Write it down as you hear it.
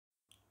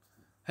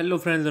Hello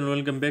friends and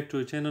welcome back to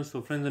our channel. So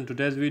friends, in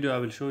today's video I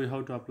will show you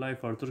how to apply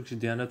for Turkish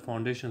Diyanet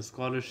Foundation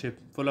scholarship,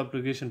 full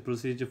application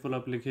procedure, full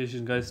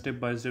application guys, step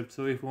by step.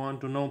 So if you want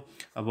to know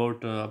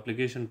about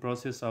application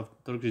process of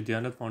Turkish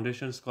Diyanet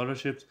Foundation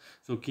scholarships,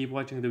 so keep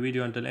watching the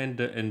video until end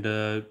and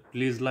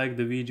please like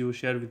the video,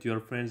 share with your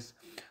friends,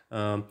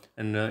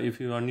 and if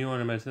you are new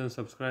on my channel,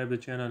 subscribe the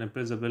channel and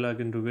press the bell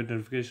icon to get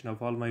notification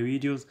of all my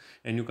videos.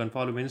 And you can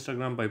follow my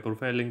Instagram by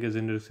profile link is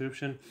in the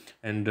description,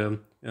 and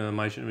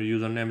my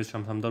username is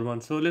from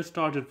Hamdard. So let's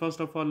start it. First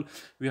of all,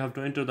 we have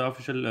to enter the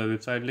official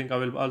website link. I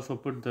will also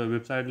put the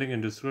website link in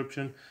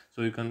description,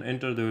 so you can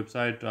enter the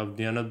website of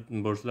Diyanet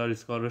Burslari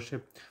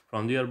scholarship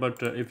from there.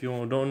 But if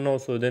you don't know,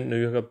 so then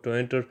you have to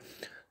enter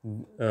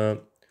uh,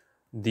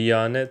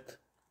 Diyanet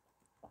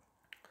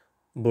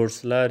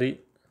Burslari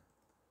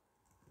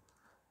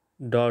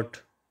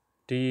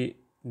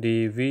 .tdv.org.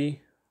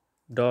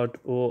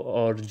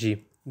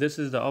 This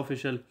is the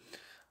official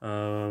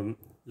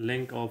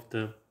link of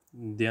the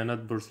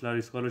Diyanet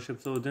Burslari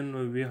scholarship. So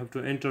then we have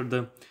to enter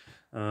the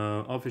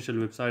official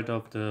website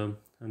of the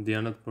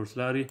Diyanet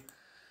Burslari.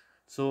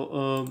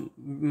 So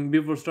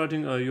before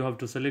starting, you have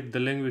to select the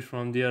language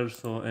from there.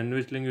 So in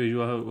which language you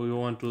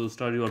want to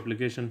start your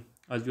application.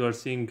 As you are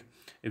seeing,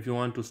 if you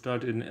want to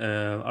start in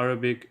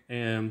Arabic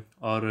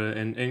or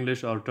in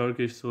English or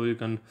Turkish, so you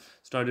can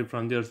start it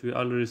from there. So we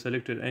already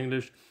selected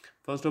English.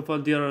 First of all,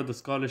 there are the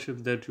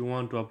scholarships that you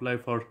want to apply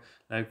for.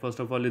 Like first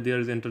of all, there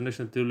is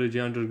International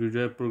Theology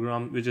undergraduate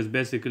program, which is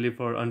basically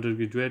for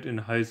undergraduate in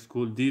high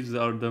school. These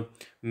are the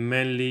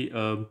mainly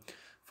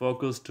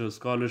focused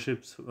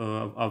scholarships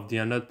of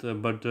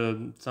Diyanet, but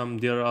some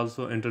there are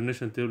also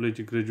International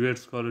Theology graduate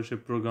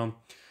scholarship program,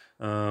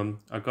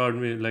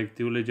 academy like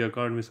Theology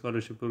Academy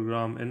scholarship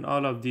program, and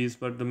all of these.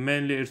 But the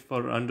mainly it's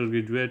for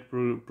undergraduate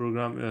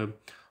program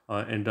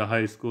in the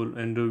high school,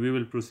 and we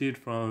will proceed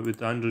from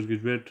with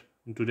undergraduate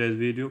in today's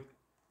video.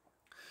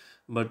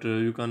 But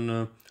you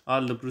can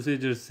all the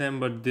procedures same,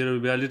 but there will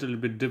be a little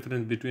bit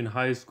difference between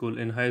high school.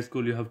 In high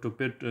school you have to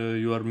put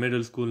your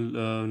middle school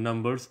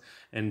numbers,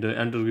 and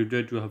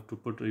undergraduate you have to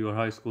put your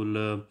high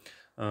school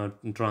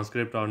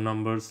transcript or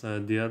numbers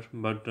there.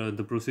 But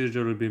the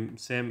procedure will be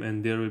same,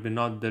 and there will be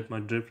not that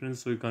much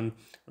difference. So you can,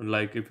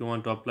 like if you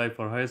want to apply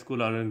for high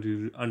school or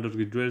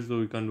undergraduate,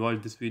 so you can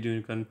watch this video,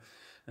 you can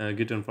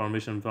get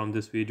information from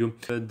this video.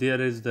 There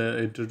is the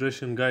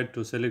introduction guide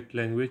to select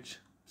language.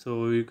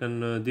 So you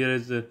can there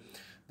is the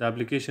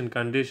application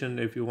condition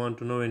if you want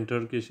to know in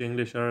Turkish,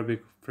 English,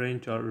 Arabic,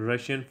 French or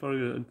Russian for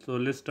you. So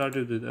let's start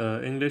with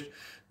English.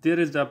 There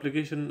is the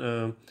application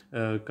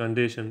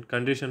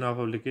condition of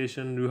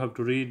application. You have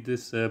to read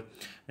this,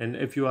 and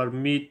if you are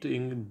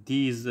meeting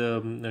these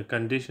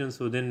conditions,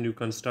 so then you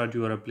can start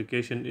your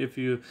application. If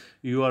you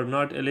are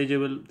not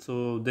eligible,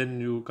 so then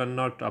you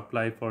cannot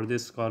apply for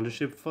this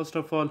scholarship. First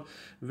of all,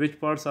 which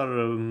parts are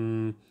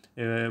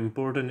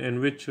important and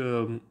which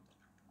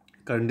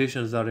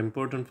conditions are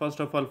important. First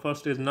of all,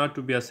 first is not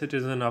to be a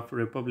citizen of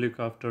Republic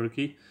of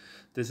Turkey.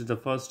 This is the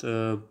first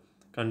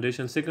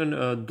condition. Second,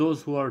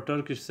 those who are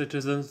Turkish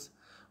citizens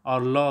are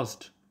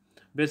lost.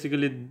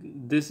 Basically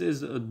this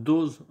is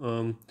those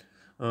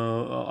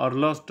are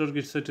lost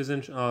Turkish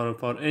citizens or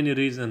for any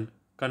reason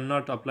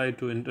cannot apply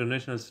to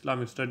International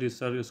Islamic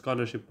Studies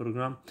scholarship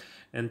program.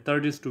 And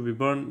third is to be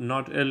born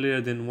not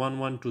earlier than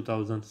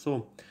 1/1/2000.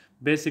 So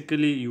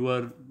basically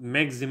your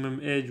maximum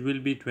age will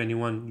be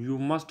 21. You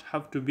must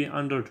have to be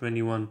under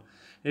 21.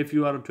 If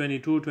you are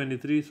 22,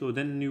 23, so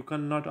then you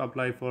cannot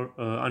apply for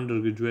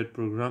undergraduate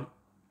program.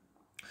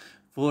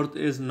 Fourth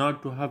is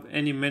not to have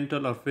any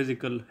mental or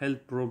physical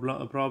health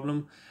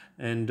problem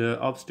and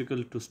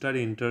obstacle to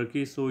study in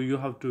Turkey. So you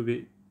have to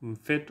be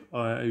fit,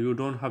 or you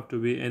don't have to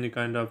be any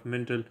kind of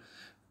mental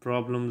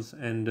problems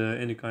and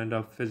any kind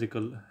of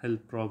physical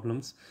health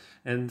problems.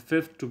 And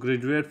fifth, to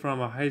graduate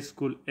from a high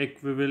school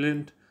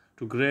equivalent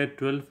to grade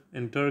 12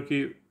 in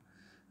Turkey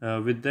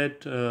with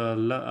that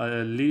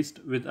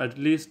at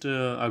least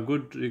a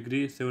good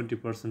degree, 70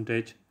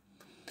 percentage.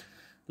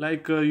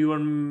 Like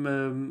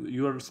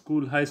your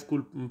school high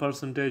school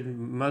percentage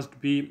must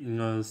be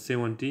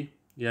 70.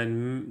 Yeah,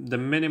 and the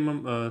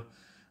minimum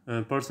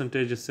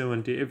percentage is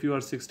 70. If you are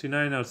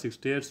 69 or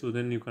 68, so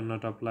then you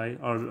cannot apply,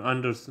 or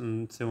under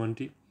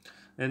 70.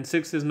 And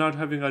six is not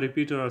having a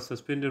repeater or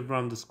suspended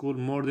from the school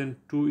more than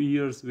 2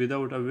 years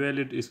without a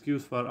valid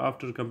excuse for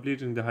after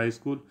completing the high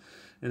school.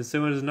 And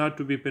seven is not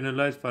to be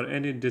penalized for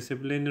any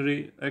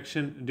disciplinary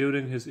action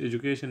during his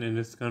education in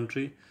his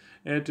country.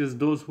 Eight is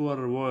those who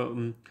are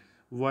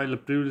while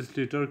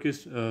previously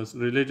Turkish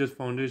religious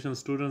foundation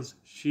students,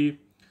 she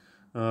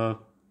uh,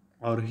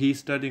 or he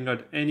studying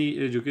at any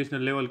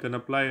educational level can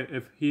apply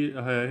if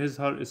his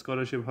her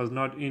scholarship has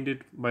not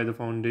ended by the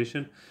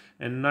foundation.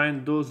 And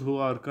nine, those who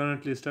are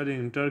currently studying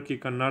in Turkey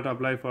cannot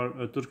apply for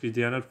a Turkish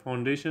Diyanet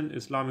Foundation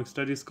Islamic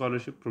Studies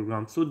scholarship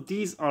program. So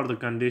these are the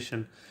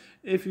condition.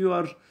 If you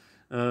are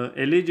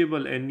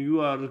eligible and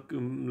you are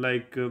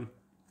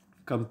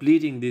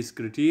completing these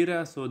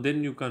criteria, so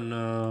then you can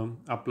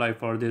apply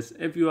for this.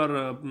 If you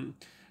are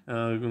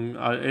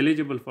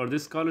eligible for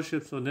this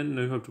scholarship, so then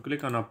you have to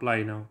click on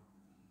apply now.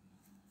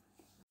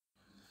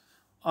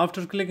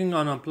 After clicking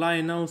on apply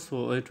now,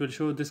 so it will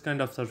show this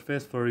kind of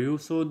surface for you.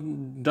 So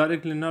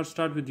directly now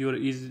start with your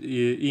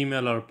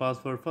email or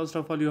password. First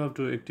of all, you have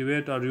to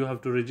activate, or you have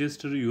to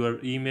register your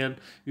email.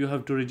 You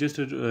have to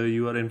register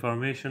your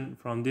information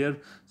from there.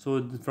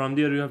 So from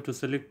there you have to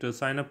select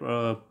sign up,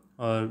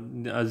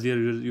 as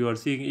you are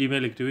seeing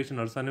email activation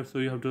or sign up, so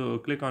you have to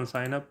click on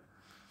sign up.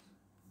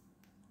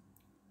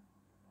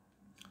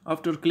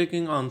 After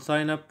clicking on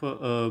sign up,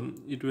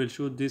 it will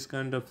show this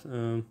kind of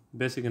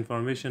basic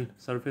information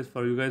surface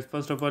for you guys.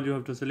 First of all, you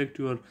have to select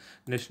your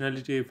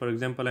nationality. For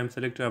example, I'm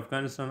selecting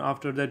Afghanistan.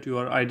 After that,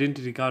 your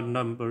identity card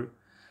number.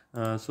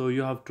 So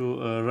you have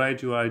to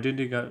write your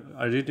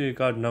identity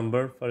card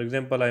number. For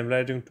example, I'm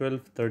writing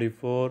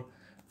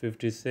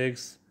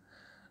 123456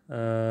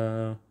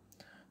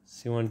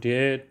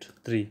 78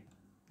 3.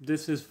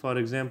 This is for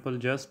example,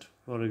 just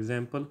for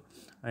example,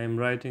 I am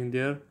writing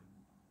there.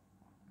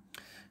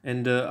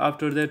 And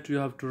after that you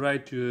have to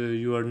write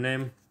your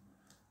name.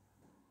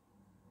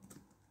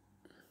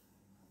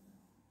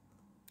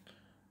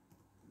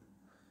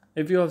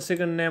 If you have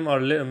second name or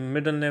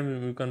middle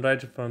name, you can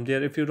write it from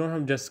there. If you don't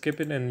have, just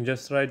skip it and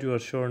just write your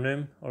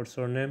surname or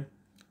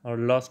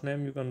last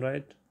name, you can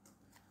write.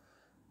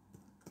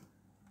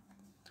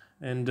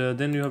 And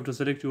then you have to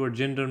select your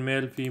gender,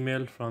 male,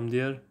 female, from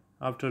there.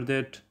 After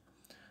that,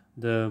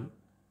 the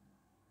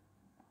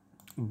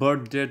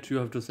birth date, you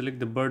have to select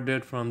the birth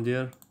date from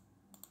there.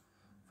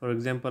 For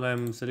example, I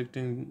am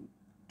selecting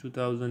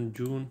 2000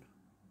 June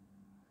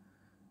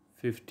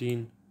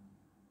 15.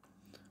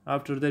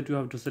 After that, you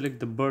have to select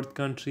the birth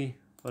country,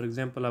 for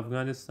example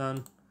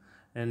Afghanistan,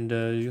 and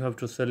you have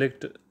to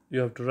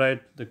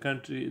write the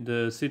country,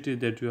 the city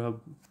that you have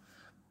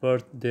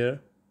birth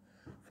there.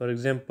 For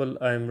example,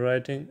 I am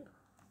writing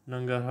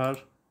Nangarhar,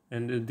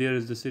 and there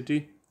is the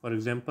city, for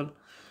example.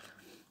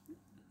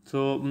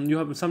 So you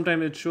have,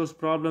 sometimes it shows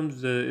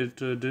problems, it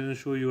didn't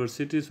show your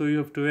city, so you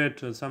have to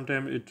wait.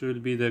 Sometimes it will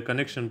be the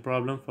connection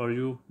problem for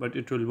you, but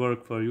it will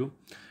work for you.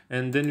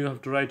 And then you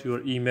have to write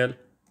your email,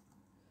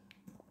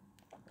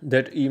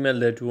 that email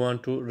that you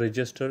want to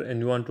register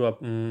and you want to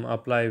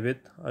apply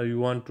with, or you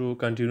want to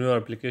continue your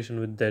application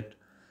with that.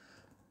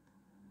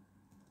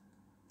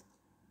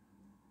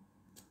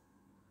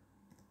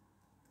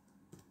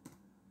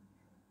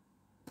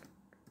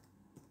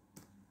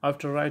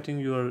 After writing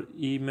your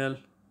email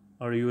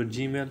or your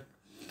Gmail,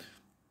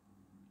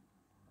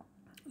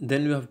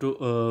 then you have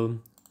to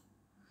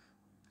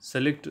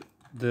select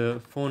the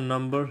phone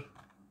number,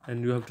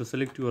 and you have to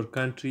select your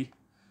country.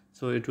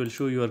 So it will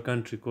show your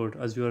country code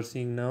as you are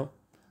seeing now.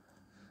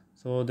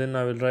 So then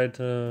I will write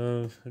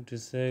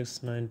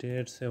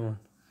 56987,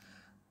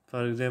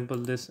 for example,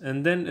 this,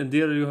 and then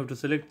there you have to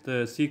select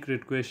the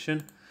secret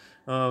question.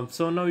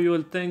 So now you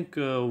will think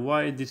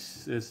why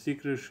this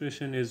secret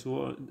question is,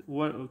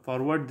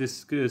 what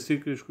this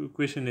secret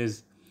question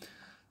is.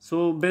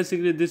 So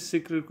basically this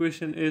secret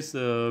question is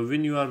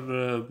when you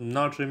are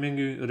not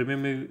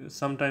remembering,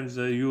 sometimes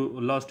you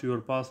lost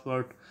your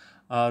password,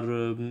 or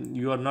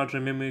you are not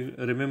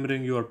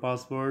remembering your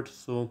password,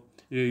 so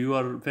you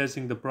are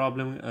facing the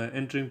problem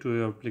entering to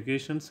your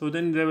application. So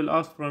then they will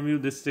ask from you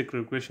this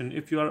secret question.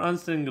 If you are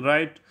answering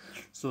right,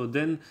 so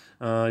then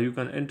you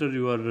can enter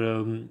your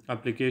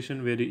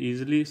application very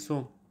easily.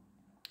 So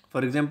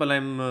for example,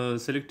 I'm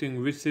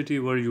selecting which city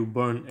were you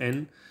born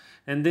in,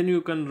 and then you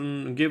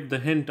can give the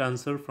hint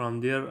answer from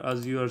there.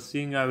 As you are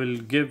seeing, I will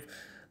give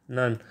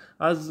none.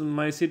 As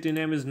my city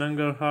name is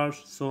Nangarhar,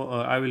 so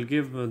I will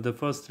give the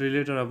first three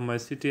letter of my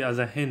city as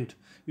a hint.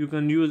 You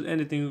can use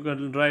anything, you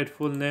can write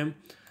full name,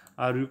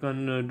 or you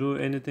can do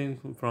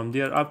anything from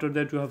there. After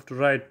that, you have to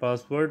write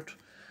password,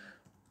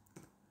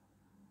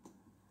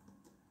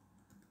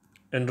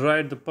 and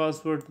write the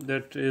password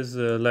that is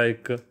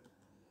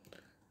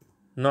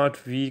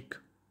not weak.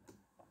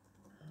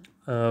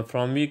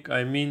 From weak,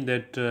 I mean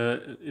that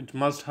it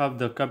must have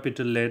the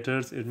capital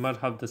letters, it must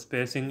have the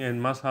spacing, and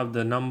must have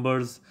the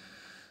numbers.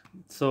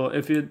 So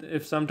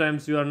if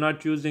sometimes you are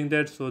not using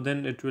that, so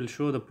then it will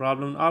show the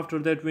problem. After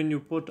that, when you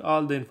put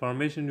all the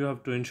information, you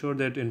have to ensure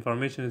that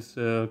information is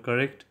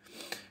correct.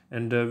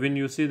 And when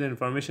you see the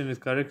information is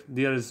correct,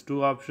 there is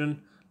two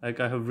options, like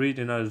I have read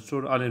and I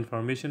stored all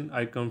information.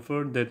 I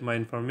confirm that my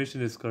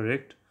information is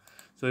correct,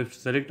 so if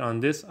select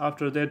on this.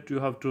 After that, you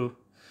have to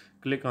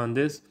click on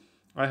this,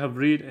 I have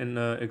read and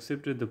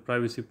accepted the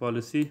privacy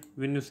policy.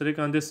 When you select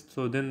on this,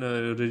 so then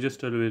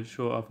register will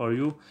show up for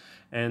you,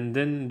 and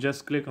then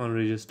just click on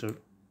register.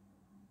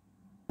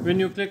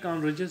 When you click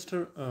on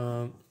register,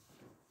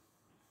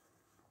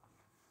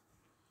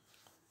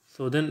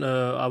 so then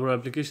our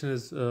application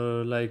is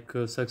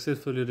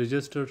successfully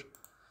registered,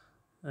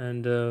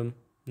 and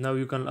now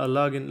you can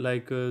log in.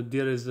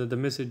 There is the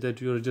message that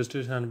your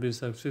registration has been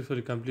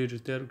successfully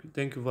completed. There,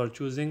 thank you for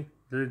choosing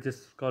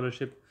religious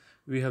scholarship.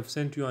 We have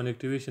sent you an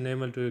activation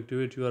email to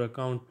activate your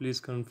account. Please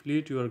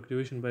complete your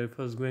activation by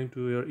first going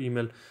to your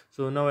email.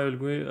 So now I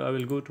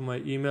will go to my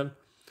email.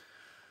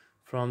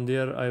 From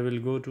there, I will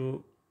go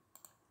to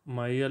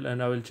my email,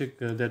 and I will check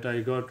that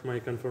I got my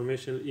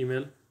confirmation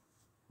email.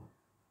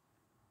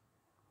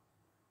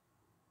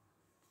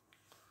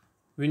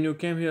 When you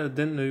came here,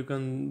 then you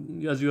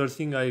can, as you are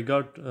seeing, I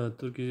got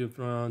Turkish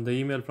from the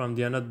email from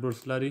Diyanet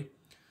Burslari.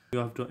 You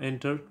have to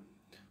enter,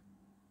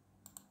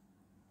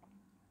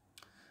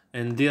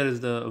 and there is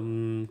the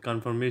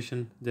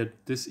confirmation that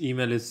this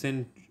email is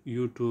sent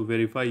you to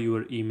verify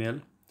your email.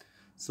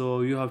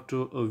 So you have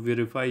to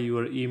verify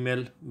your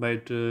email,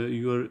 but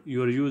your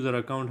user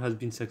account has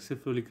been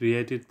successfully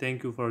created.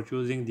 Thank you for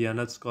choosing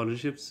Diyanet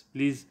scholarships.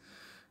 Please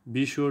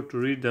be sure to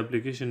read the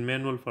application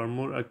manual for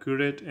more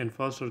accurate and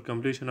faster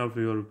completion of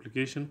your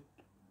application.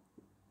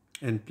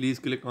 And please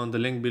click on the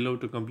link below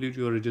to complete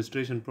your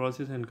registration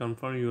process and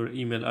confirm your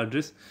email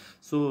address.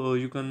 So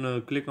you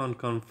can click on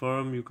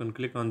confirm, you can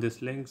click on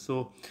this link,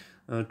 so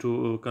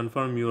to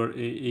confirm your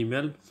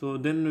email. So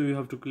then we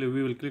have to click,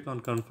 we will click on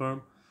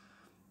confirm.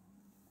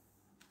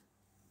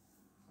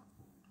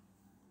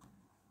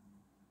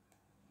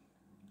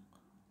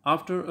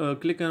 After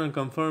clicking on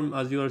confirm,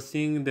 as you are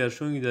seeing, they are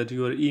showing that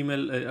your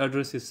email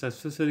address is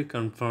successfully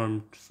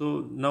confirmed.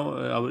 So now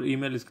our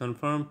email is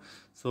confirmed.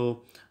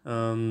 So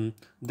then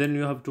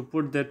you have to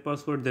put that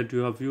password that you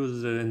have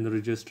used in the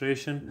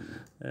registration,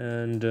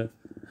 and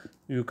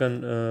you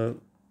can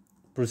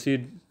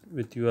proceed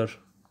with your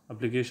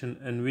application.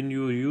 And when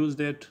you use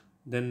that,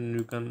 then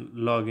you can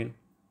log in.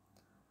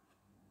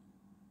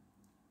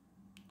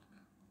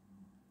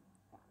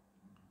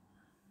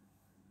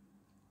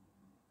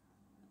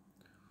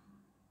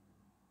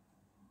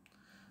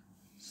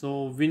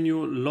 So when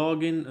you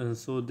log in,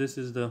 so this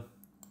is the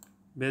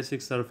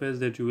basic surface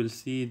that you will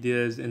see.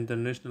 There is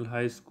international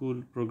high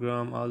school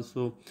program,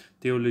 also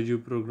theology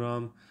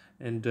program,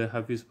 and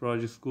Hafiz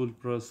project school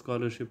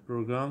scholarship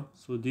program.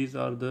 So these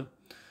are the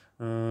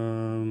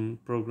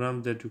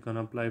programs that you can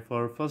apply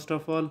for. First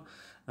of all,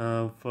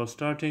 for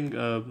starting,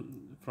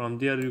 from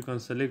there you can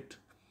select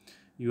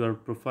your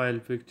profile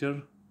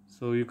picture.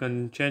 So you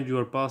can change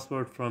your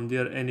password from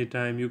there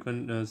anytime. You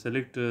can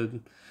select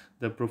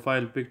the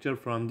profile picture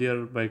from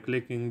there by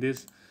clicking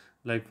this.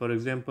 Like for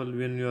example,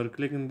 when you are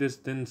clicking this,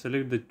 then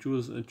select the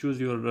choose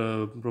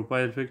your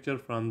profile picture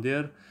from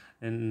there,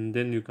 and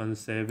then you can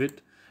save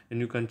it, and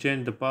you can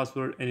change the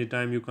password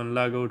anytime. You can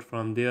log out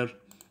from there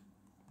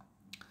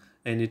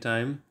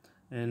anytime.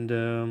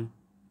 And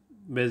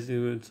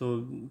basically,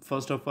 so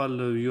first of all,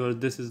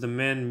 this is the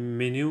main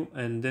menu,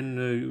 and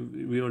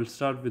then we will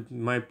start with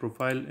my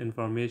profile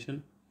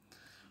information.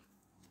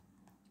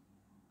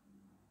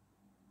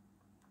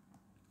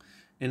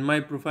 In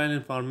my profile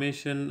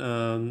information,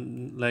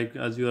 like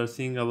as you are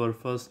seeing, our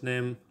first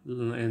name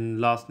and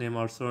last name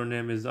or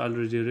surname is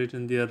already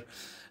written there.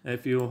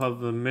 If you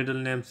have a middle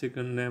name,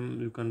 second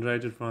name, you can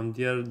write it from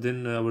there.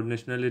 Then our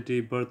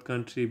nationality, birth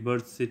country,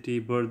 birth city,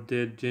 birth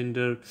date,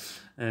 gender,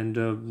 and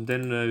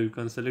then you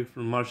can select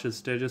from marital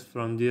status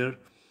from there.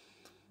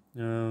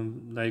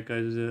 Like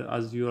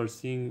as you are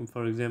seeing,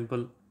 for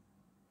example,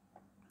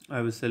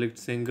 I will select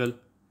single.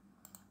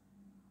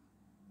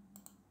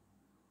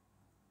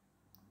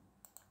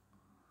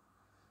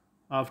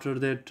 After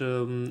that,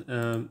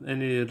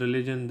 any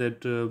religion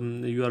that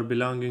you are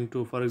belonging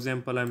to. For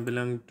example, I'm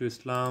belonging to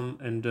Islam,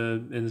 and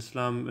in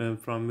Islam,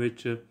 from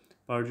which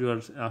part you are,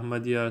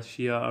 Ahmadiyya,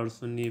 Shia, or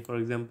Sunni. For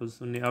example,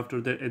 Sunni.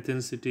 After that,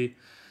 ethnicity,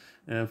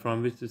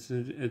 from which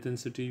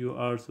ethnicity you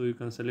are, so you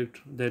can select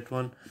that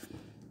one.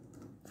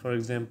 For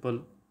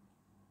example,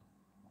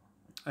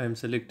 I am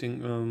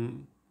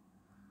selecting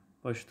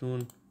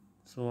Pashtun,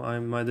 so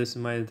this is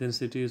my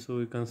ethnicity, so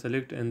you can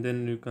select, and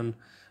then you can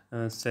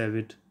save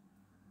it.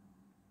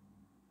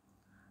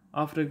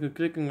 After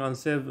clicking on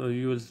save,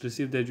 you will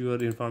receive that your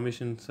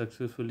information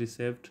successfully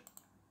saved.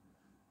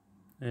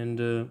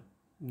 And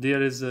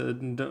there is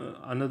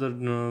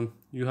another,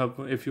 you have,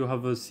 if you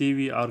have a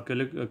CV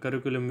or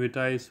curriculum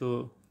vitae,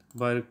 so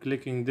by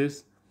clicking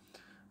this,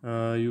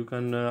 you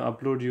can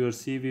upload your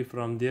CV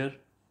from there.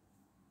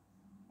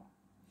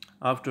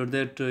 After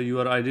that,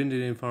 your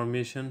identity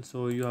information,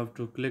 so you have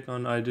to click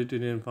on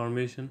identity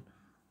information.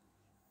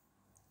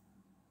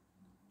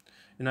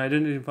 In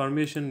identity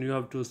information, you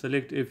have to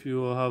select if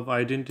you have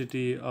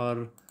identity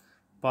or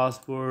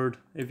passport.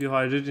 If you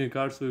have identity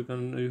card, so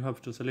you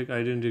have to select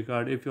identity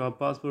card. If you have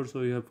passport,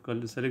 so you have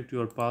to select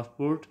your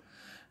passport,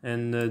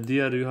 and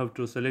there you have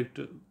to select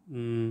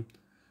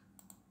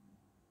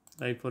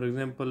like for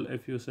example,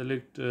 if you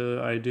select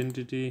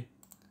identity,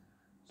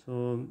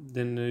 so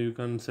then you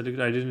can select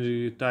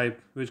identity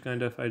type, which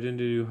kind of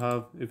identity you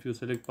have. If you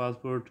select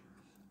passport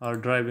or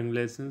driving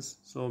license,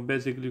 so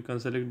basically you can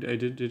select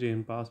identity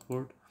in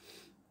passport,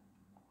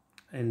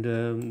 and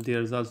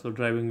there's also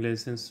driving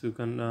license, you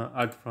can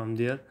add from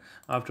there.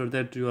 After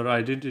that, your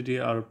identity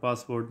or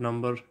passport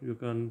number, you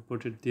can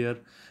put it there,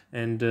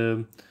 and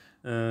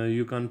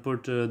you can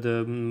put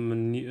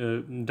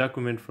the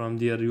document from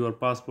there, your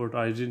passport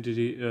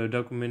identity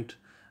document.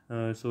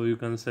 So you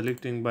can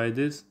selecting by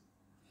this,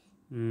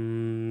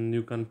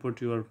 you can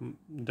put your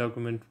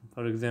document.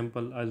 For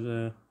example,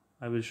 as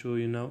I will show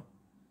you now.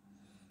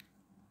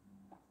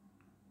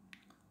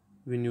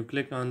 When you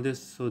click on this,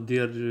 so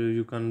there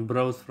you can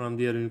browse from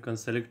there, and you can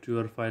select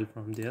your file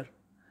from there,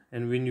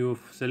 and when you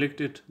select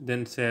it,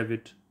 then save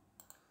it.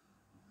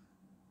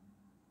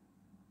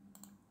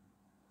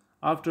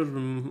 After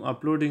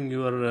uploading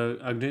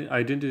your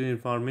identity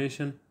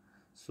information,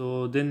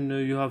 so then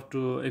you have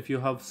to, if you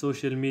have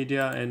social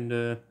media,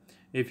 and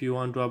if you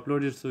want to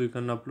upload it, so you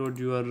can upload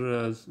your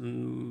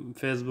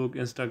Facebook,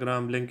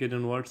 Instagram,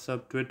 LinkedIn,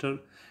 WhatsApp, Twitter,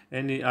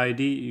 any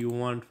ID you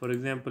want. For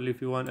example,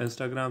 if you want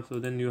Instagram, so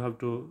then you have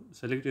to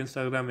select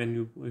Instagram, and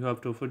you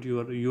have to put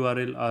your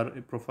URL or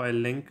a profile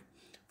link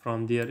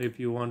from there. If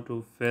you want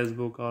to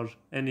Facebook or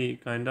any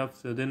kind of,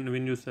 so then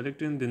when you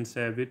select it, then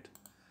save it.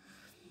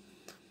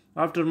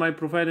 After my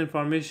profile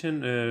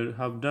information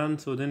have done,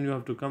 so then you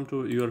have to come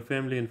to your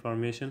family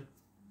information.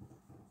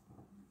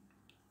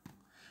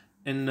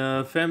 In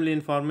family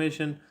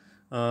information,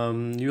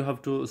 you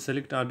have to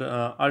select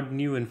add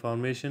new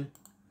information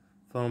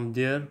from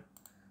there.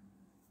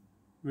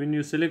 When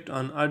you select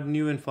on add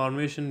new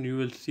information, you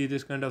will see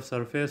this kind of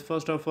surface.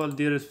 First of all,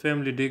 there is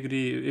family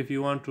degree. If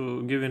you want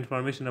to give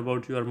information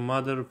about your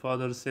mother,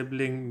 father,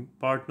 sibling,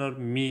 partner,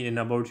 me, and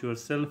about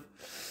yourself,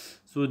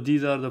 so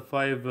these are the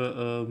five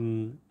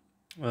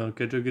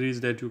categories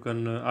that you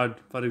can add.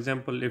 For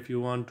example, if you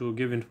want to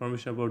give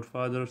information about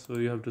father, so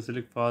you have to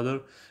select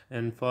father,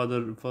 and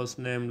father first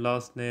name,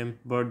 last name,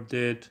 birth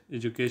date,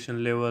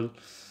 education level,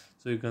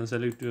 so you can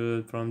select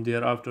from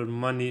there. After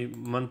money,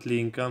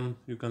 monthly income,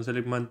 you can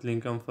select monthly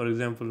income, for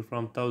example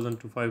from 1000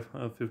 to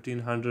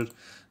 1500.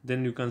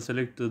 Then you can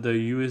select the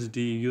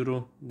USD,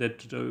 euro,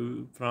 that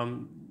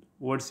from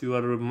what's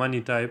your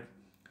money type,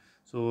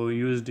 so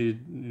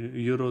USD,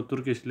 euro,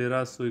 Turkish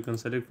lira, so you can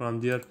select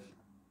from there.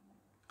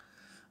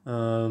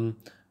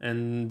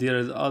 And there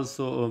is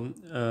also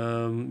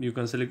you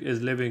can select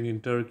is living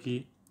in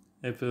Turkey.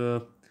 If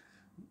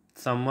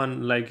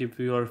someone, like if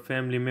your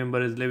family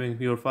member is living,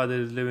 your father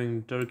is living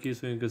in Turkey,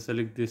 so you can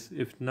select this.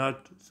 If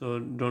not, so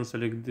don't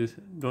select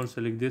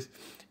this.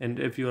 And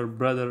if your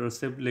brother or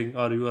sibling,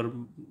 or your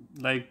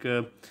like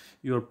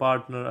your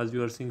partner, as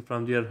you are seeing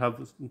from there,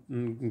 have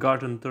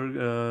gotten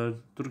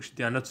Turkish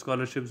Diyanet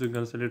scholarships, you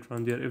can select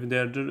from there. If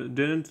they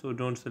didn't, so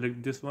don't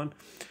select this one.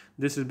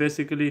 This is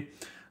basically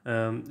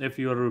if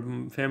your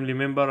family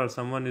member or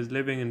someone is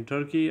living in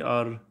Turkey,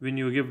 or when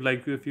you give,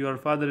 like if your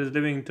father is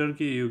living in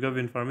Turkey, you give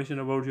information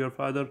about your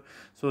father,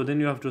 so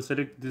then you have to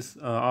select this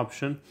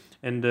option.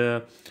 And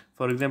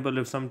for example,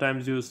 if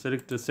sometimes you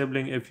select a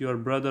sibling, if your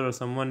brother or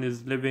someone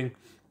is living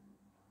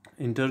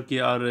in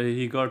Turkey, or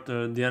he got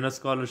the Diyanet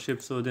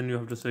scholarship, so then you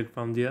have to select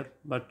from there.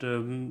 But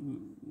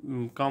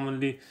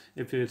commonly,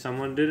 if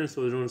someone didn't,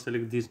 so don't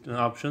select these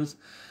options.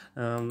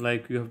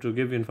 Like you have to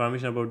give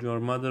information about your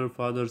mother,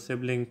 father,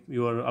 sibling,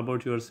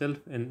 about yourself,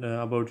 and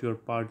about your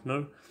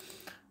partner.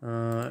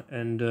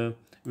 And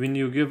when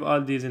you give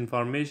all these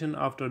information,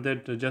 after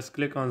that just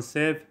click on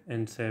save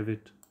and save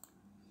it.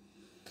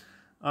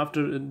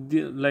 After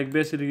like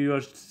basically you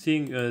are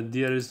seeing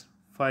there is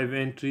 5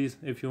 entries.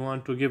 If you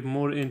want to give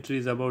more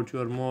entries about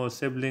your more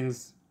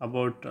siblings,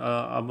 about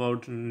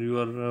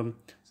your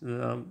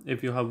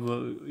if you have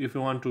if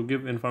you want to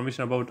give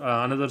information about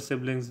another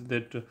siblings,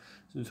 that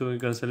so you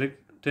can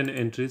select 10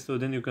 entries, so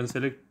then you can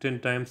select 10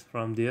 times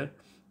from there.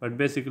 But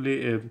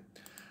basically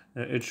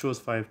it shows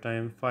 5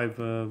 times, five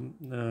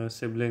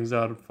siblings,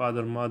 or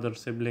father, mother,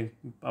 sibling,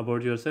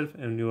 about yourself,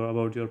 and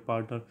about your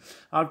partner.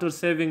 After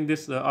saving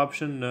this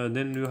option,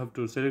 then you have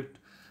to select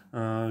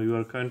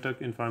your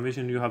contact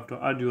information. You have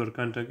to add your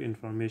contact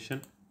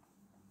information.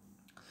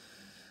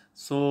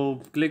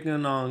 So click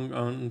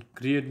on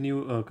create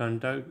new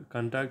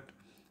contact.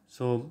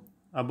 So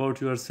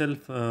about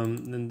yourself,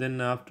 and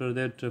then after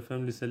that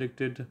family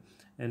selected,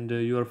 and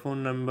your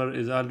phone number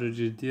is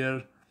already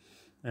there.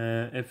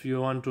 If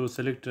you want to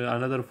select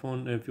another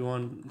phone, if you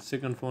want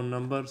second phone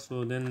number,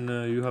 so then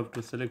you have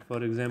to select,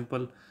 for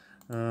example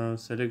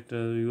select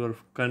your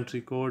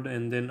country code,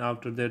 and then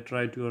after that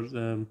write your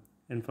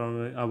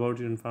about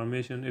your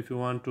information. If you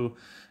want to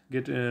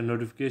get a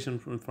notification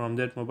from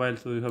that mobile,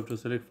 so you have to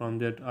select from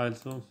that,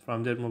 also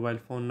from that mobile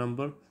phone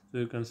number, so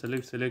you can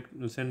select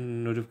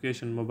send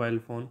notification mobile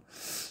phone.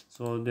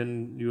 So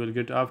then you will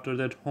get after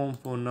that home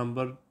phone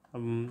number.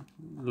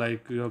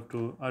 Like you have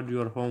to add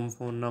your home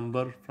phone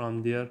number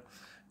from there,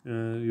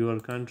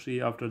 your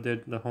country. After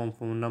that the home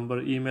phone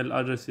number. Email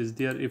address is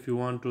there. If you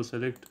want to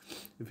select,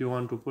 if you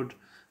want to put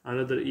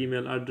another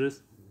email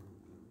address,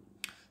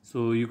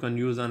 so you can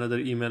use another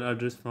email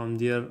address from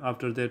there.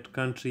 After that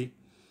country,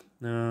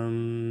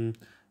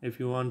 if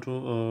you want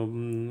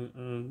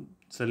to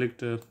select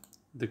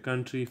the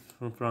country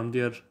from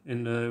there,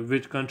 in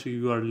which country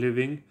you are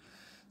living,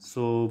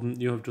 so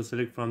you have to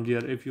select from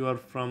there. If you are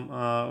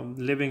from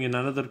living in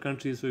another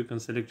country, so you can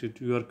select it.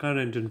 Your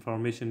current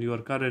information, your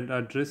current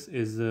address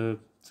is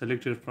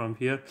selected from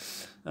here.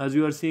 As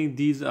you are seeing,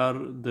 these are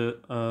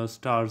the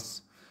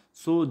stars.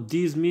 So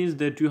these means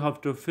that you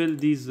have to fill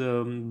these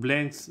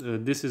blanks.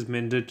 This is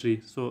mandatory.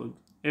 So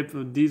if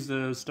these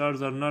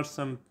stars are not,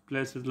 some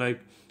places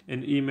like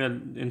in email,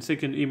 in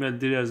second email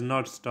there is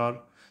not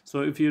star.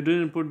 So if you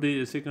didn't put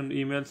the second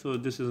email, so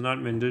this is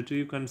not mandatory.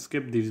 You can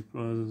skip these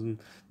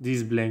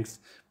blanks,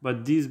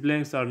 but these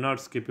blanks are not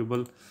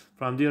skippable.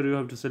 From there you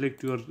have to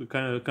select your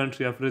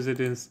country of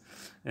residence,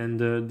 and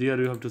there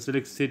you have to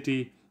select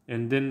city,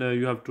 and then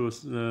you have to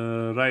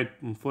write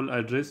full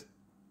address.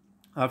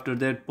 After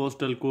that,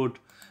 postal code,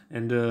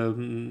 and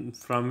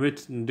from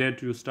which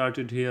date you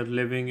started here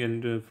living,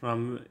 and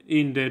from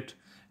in date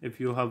if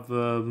you have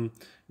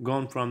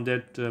gone from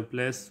that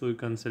place, so you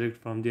can select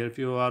from there. If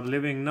you are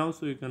living now,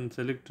 so you can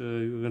select,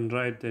 you can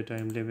write that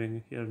I'm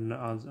living here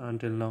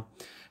until now.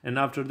 And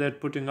after that,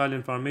 putting all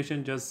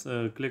information, just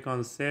click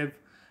on save,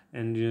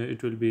 and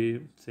it will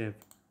be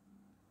saved.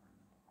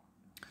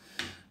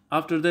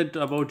 After that,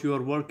 about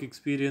your work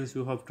experience,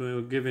 you have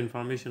to give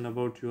information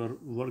about your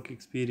work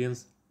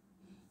experience.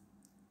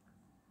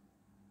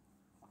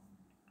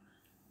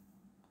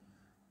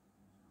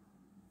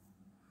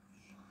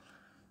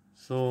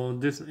 So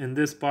this, in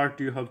this part,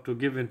 you have to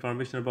give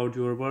information about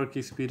your work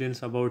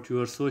experience, about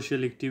your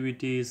social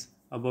activities,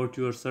 about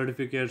your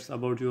certificates,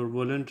 about your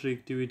voluntary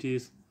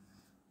activities.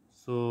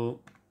 So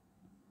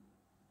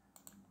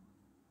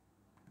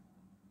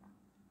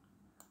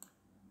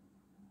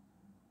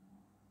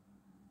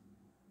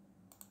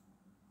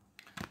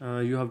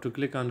you have to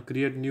click on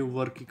create new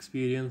work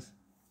experience.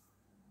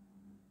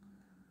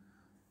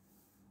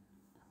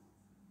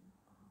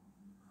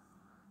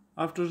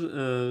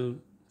 After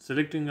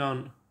selecting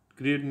on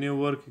create new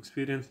work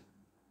experience,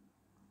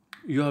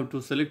 you have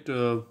to select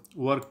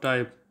work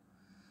type,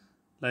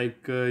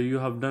 like you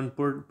have done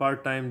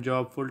part-time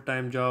job,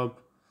 full-time job,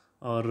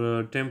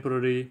 or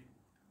temporary,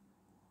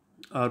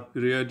 or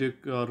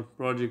periodic, or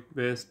project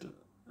based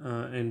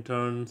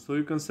intern. So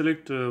you can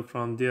select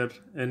from there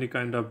any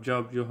kind of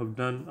job you have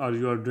done or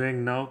you are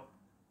doing now,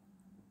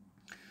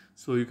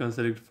 so you can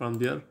select from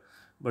there.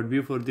 But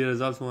before, there is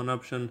also one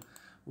option,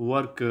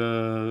 work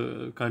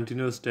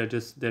continuous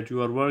status, that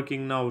you are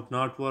working now,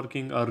 not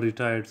working, or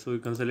retired, so you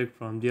can select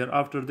from there.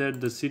 After that,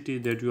 the city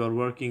that you are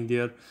working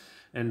there,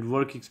 and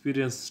work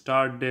experience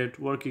start date,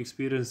 work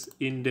experience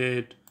in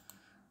date.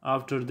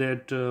 After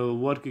that,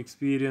 work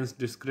experience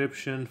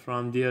description,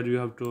 from there you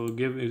have to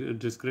give a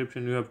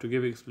description, you have to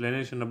give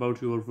explanation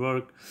about your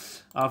work.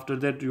 After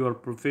that, your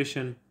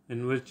profession,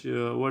 in which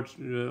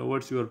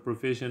what's your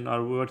profession,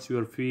 or what's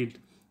your field.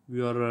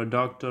 You are a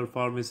doctor,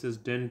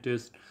 pharmacist,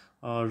 dentist,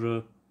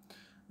 or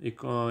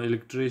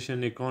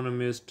electrician,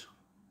 economist,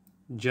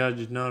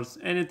 judge, nurse,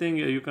 anything.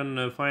 You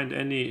can find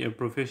any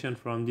profession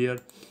from there.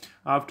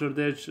 After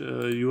that,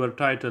 your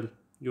title,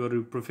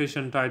 your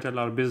profession title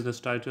or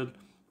business title,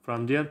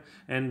 from there.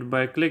 And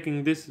by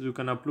clicking this, you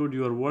can upload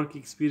your work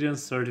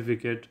experience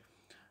certificate.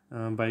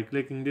 By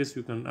clicking this,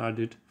 you can add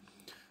it.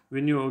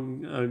 When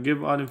you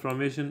give all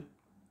information,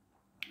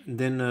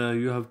 then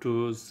you have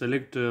to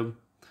select,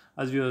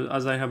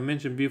 as I have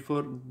mentioned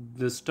before,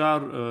 the star,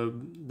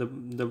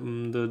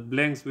 the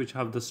blanks which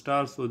have the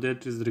star, so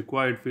that is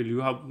required field.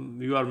 You have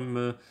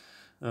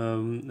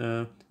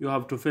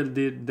to fill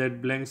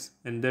that blanks,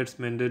 and that's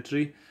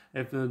mandatory.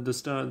 If the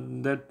star,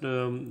 that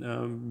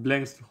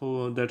blanks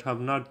that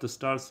have not the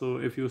star, so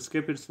if you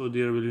skip it, so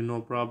there will be no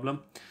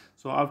problem.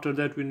 So after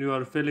that, when you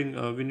are filling,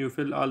 when you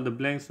fill all the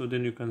blanks, so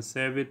then you can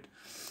save it.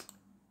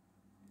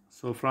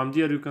 So from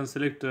there, you can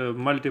select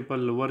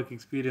multiple work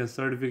experience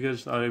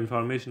certificates or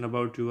information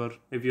about your,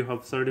 if you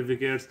have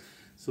certificates,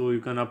 so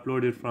you can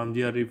upload it from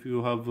there. If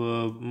you have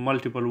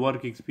multiple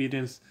work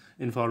experience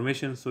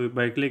information, so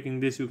by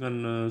clicking this, you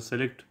can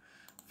select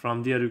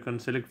from there. You can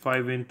select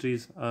 5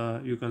 entries,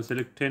 you can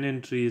select 10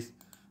 entries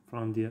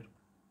from there.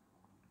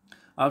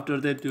 After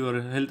that,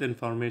 your health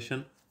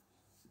information.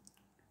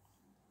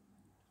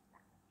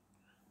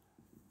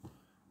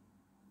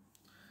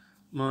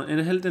 In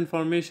health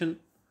information,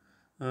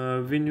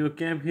 when you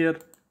came here,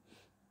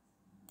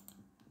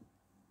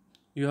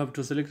 you have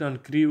to select on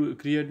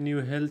create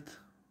new health.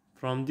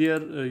 From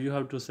there, you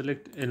have to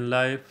select in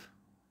life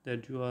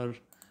that you are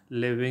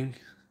living.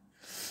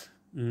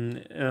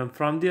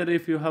 From there,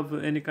 if you have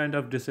any kind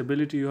of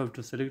disability, you have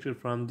to select it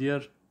from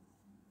there,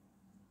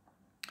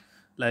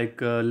 like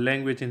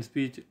language and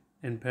speech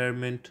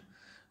impairment,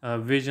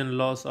 vision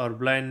loss or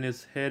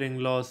blindness, hearing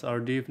loss or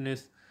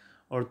deafness,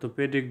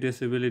 orthopedic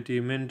disability,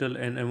 mental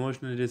and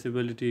emotional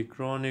disability,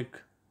 chronic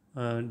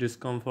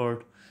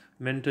discomfort,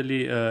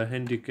 mentally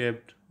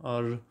handicapped,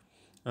 or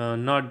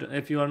not.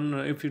 If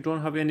you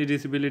don't have any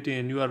disability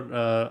and you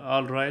are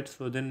all right,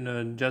 so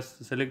then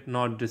just select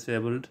not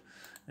disabled.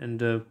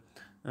 And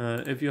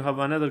if you have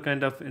another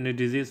kind of any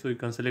disease, so you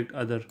can select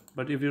other.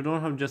 But if you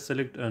don't have, just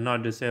select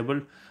not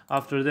disabled.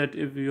 After that,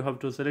 if you have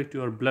to select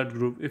your blood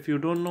group, if you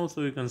don't know,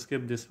 so you can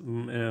skip this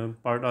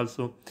part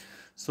also.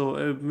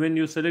 So when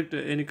you select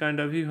any kind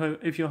of,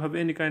 if you have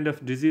any kind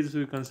of disease, so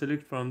you can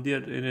select from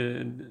there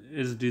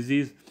is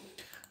disease.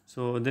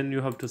 So then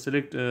you have to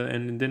select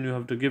and then you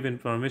have to give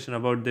information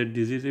about that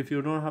disease. If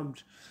you don't have,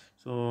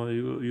 so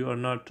you are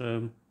not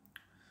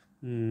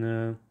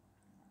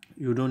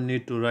you don't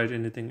need to write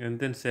anything, and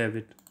then save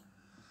it.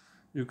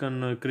 You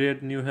can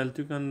create new health.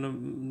 You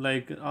can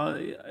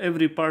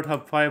every part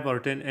have 5 or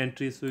 10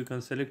 entries, so you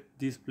can select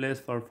this place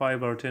for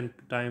 5 or 10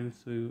 times,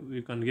 so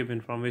you can give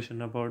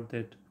information about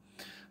that.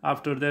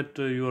 After that,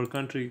 your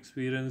country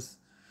experience.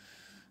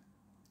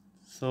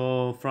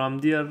 So from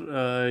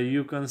there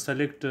you can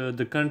select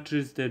the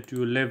countries that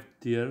you lived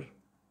there.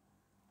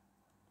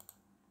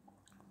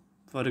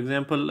 For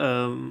example,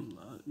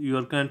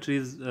 your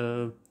countries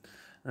uh,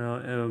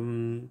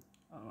 um,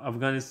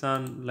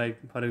 Afghanistan,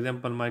 like for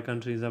example my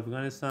country is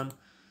Afghanistan.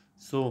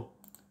 So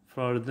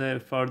for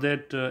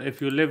that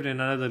if you lived in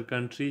another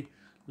country,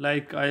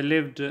 like I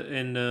lived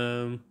in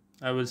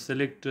I will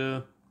select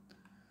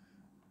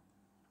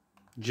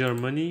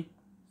Germany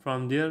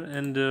from there.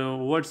 And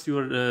what's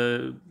your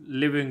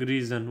living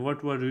reason?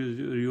 What were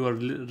your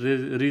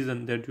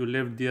reason that you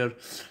lived there?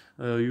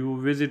 You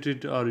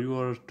visited, or you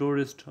are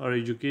tourist, or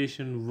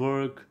education,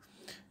 work,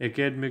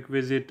 academic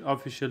visit,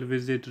 official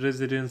visit,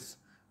 residence,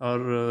 or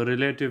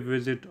relative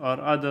visit, or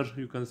other.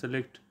 You can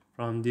select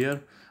from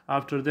there.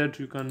 After that,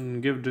 you can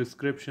give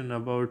description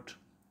about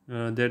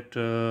that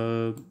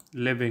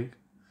living,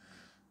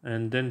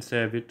 and then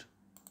save it.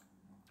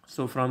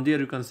 So from there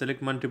you can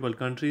select multiple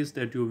countries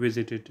that you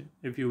visited.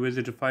 If you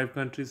visited 5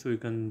 countries, so you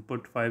can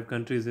put 5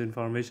 countries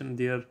information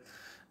there.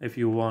 If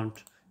you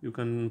want, you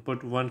can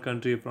put one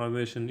country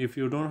information. If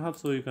you don't have,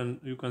 so you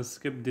can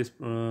skip this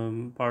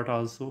part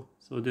also.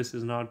 So this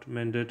is not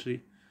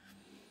mandatory.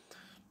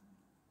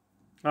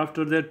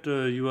 After that,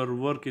 your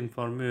work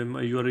information,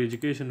 your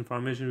education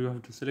information, you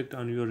have to select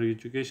on your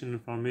education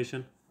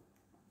information.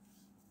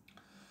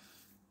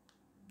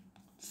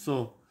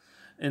 So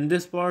in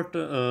this part,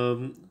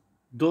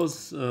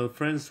 those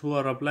friends who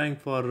are applying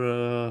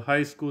for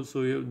high school,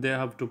 so they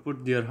have to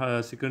put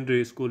their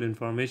secondary school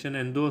information.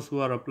 And those who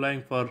are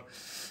applying for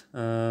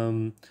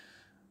um,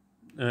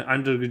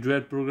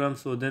 undergraduate program,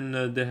 so then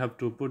they have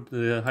to put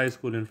the high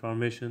school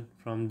information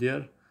from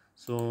there.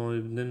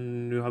 So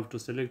then you have to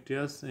select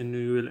yes, and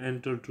you will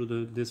enter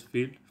to this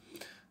field.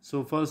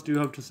 So first you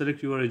have to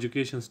select your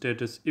education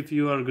status. If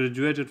you are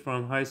graduated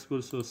from high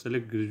school, so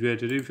select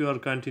graduated. If you are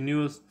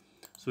continuous,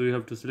 so you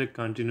have to select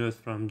continuous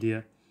from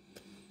there.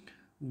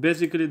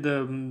 Basically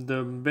the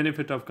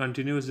benefit of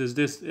continuous is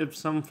this: if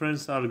some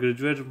friends are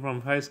graduated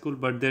from high school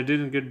but they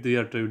didn't get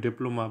their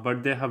diploma,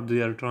 but they have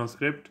their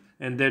transcript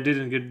and they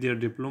didn't get their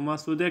diploma,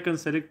 so they can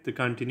select the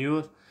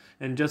continuous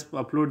and just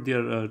upload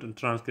their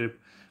transcript.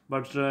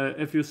 But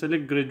if you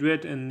select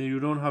graduate and you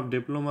don't have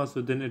diploma, so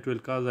then it will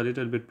cause a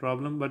little bit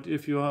problem. But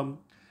if you have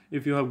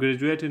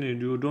graduated and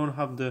you don't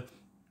have the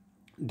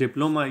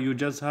diploma, you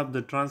just have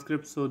the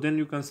transcript, so then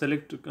you can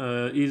select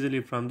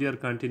easily from there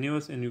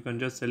continuous, and you can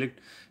just select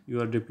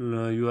your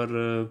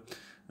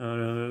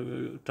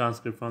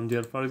transcript from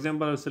there. For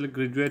example, I select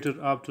graduated.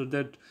 After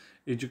that,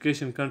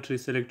 education country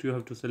select, you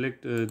have to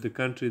select the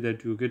country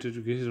that you get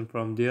education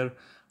from there.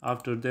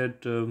 After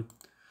that,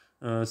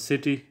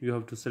 city you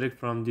have to select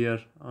from there.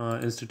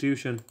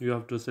 Institution, you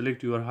have to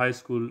select your high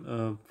school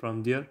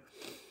from there.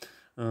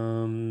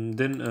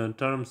 Then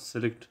terms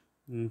select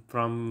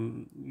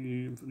from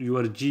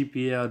your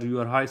GPA or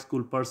your high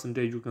school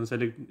percentage. You can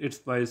select, it's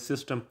by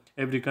system.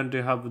 Every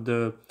country have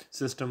the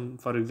system.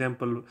 For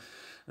example,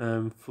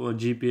 for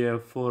GPA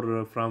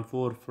 4, from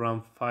 4,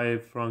 from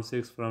 5, from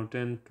 6, from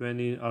 10,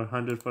 20, or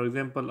 100. For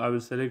example, I will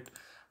select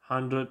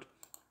 100.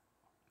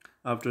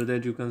 After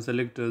that, you can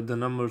select the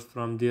numbers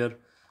from there,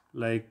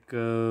 like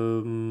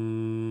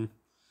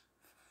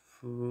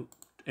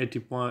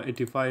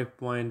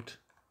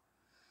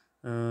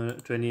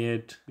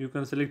 85.28. You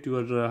can select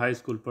your high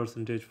school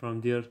percentage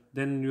from there.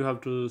 Then you have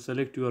to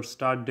select your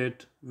start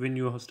date, when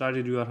you have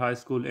started your high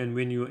school and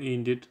when you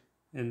end it,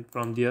 and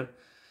from there.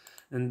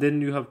 And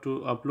then you have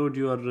to upload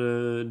your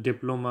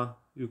diploma.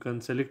 You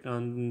can select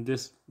on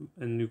this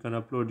and you can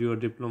upload your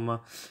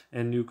diploma,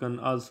 and you can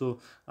also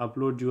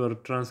upload your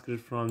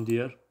transcript from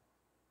there.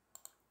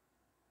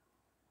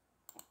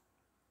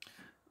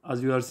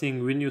 As you are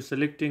seeing, when you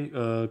selecting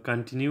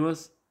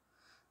continuous,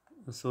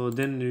 so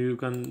then you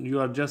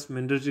are just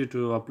mandatory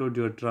to upload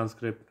your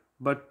transcript.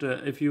 But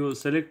if you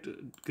select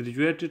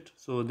graduated,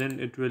 so then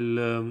it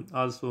will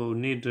also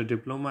need a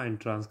diploma and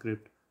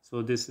transcript.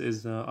 So this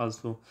is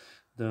also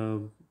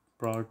the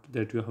part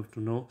that you have to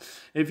know.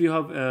 If you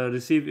have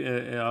received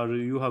or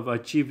you have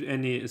achieved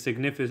any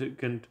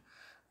significant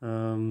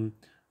um,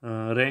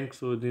 rank,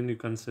 so then you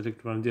can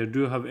select from there. Do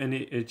you have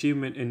any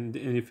achievement in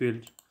any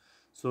field?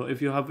 So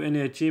if you have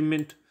any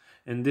achievement,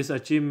 and this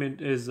achievement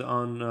is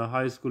on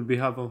high school,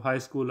 behalf of high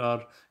school,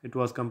 or it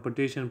was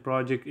competition,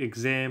 project,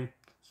 exam.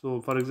 So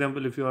for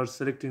example, if you are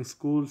selecting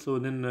school, so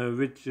then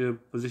which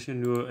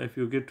position you, if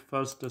you get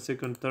first,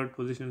 second, third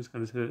positions,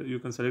 you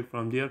can select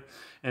from there.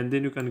 And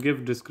then you can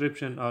give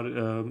description or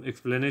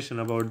explanation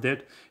about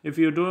that. If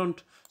you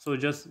don't, so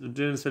just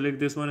then select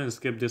this one and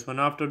skip this one.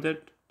 After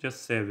that,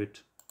 just save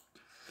it.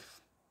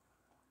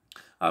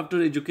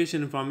 After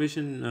education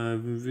information,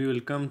 we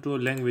will come to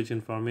language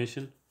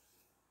information.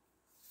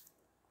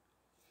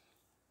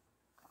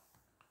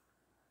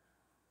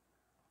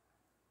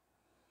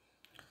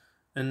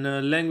 In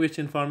language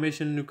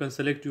information, you can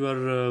select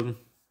your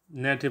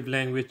native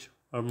language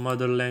or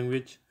mother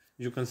language.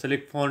 You can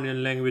select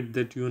foreign language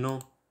that you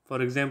know.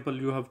 For example,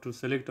 you have to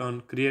select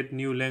on create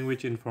new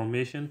language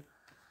information.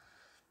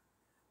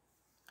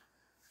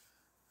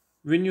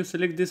 When you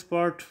select this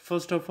part,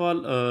 first of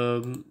all,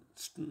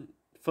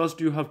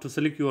 first you have to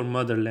select your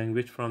mother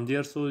language from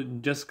there. So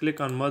just click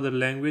on mother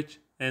language,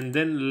 and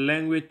then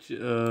language,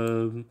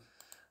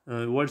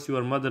 what's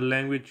your mother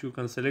language, you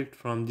can select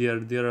from there.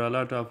 There are a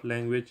lot of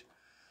language,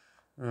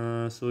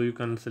 so you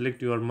can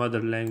select your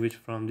mother language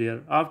from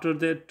there. After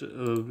that,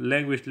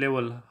 language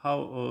level,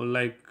 how,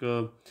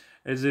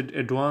 is it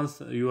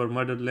advanced? Your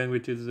mother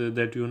language is,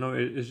 that you know,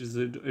 is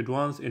it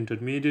advanced,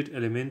 intermediate,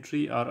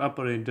 elementary, or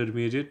upper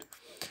intermediate?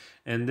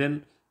 And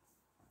then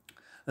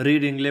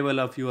reading level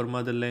of your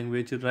mother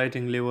language,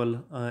 writing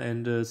level,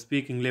 and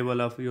speaking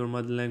level of your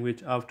mother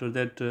language. After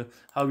that,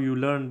 how you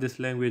learn this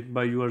language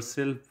by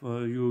yourself,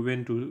 you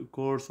went to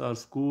course or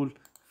school,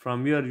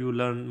 from where you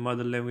learn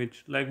mother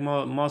language. Like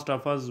most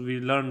of us, we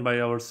learn by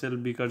ourselves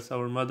because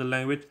our mother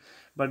language.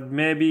 But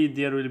maybe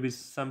there will be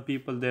some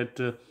people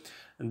that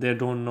they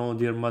don't know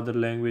their mother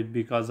language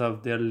because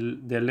of they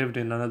lived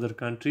in another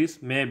countries.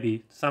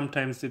 Maybe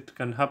sometimes it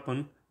can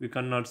happen, we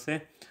cannot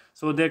say.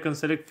 So they can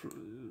select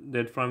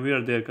that from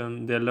where they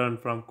learn,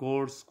 from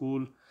course,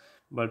 school.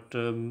 But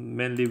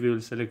mainly we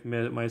will select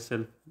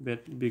myself,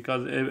 but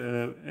because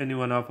any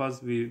one of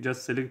us, we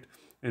just select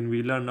and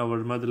we learn our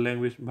mother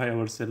language by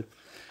ourselves.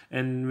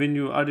 And when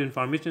you add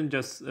information,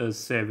 just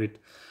save it.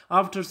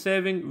 After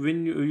saving,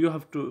 when you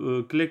have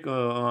to click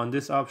on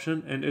this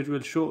option, and it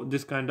will show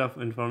this kind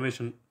of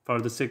information for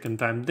the second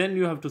time. Then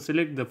you have to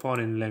select the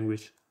foreign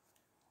language.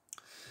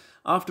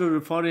 After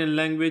foreign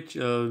language,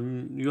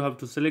 you have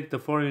to select the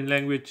foreign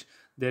language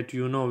that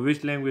you know,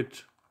 which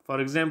language. For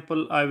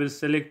example, I will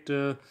select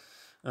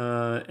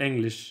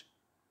English.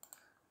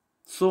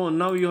 So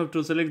now you have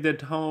to select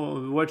that, how,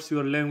 what's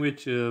your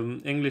language,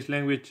 English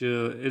language,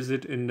 is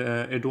it in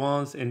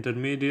advanced,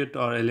 intermediate,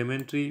 or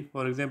elementary?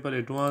 For example,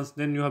 advanced.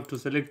 Then you have to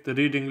select the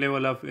reading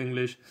level of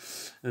English,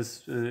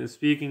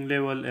 speaking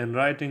level, and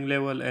writing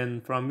level,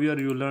 and from where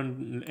you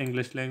learn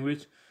English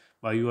language,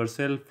 by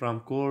yourself, from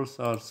course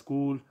or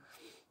school.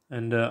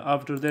 And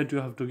after that, you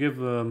have to give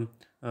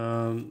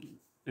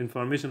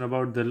information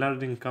about the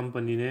learning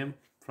company name,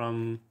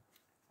 from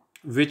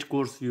which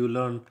course you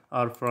learn,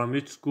 or from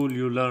which school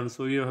you learn.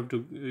 So you have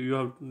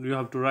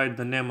to write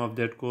the name of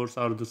that course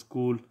or the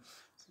school,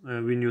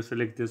 when you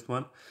select this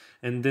one,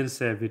 and then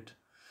save it.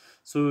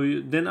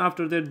 So then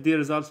after that, there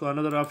is also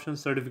another option,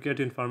 certificate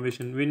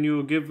information. When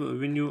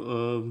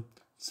you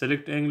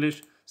select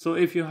English, so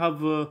if you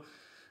have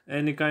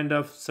any kind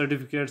of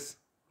certificates,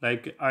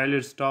 like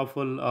IELTS,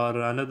 TOEFL, or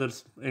another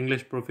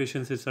English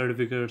proficiency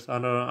certificates,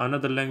 or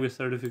another language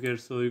certificate,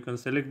 so you can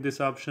select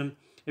this option.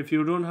 If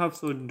you don't have,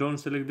 so don't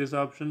select this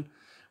option.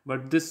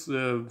 But this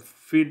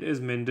field is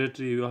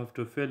mandatory, you have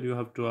to fill, you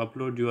have to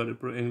upload your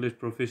English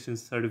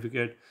proficiency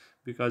certificate,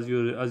 because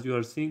you, as you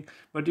are seeing.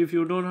 But if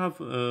you don't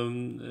have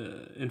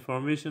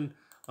information,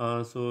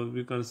 so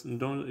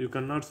you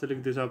cannot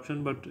select this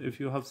option. But if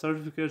you have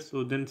certificate,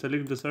 so then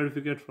select the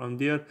certificate from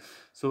there.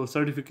 So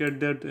certificate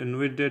date, and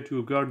which date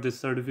you got this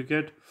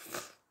certificate,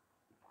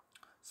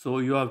 so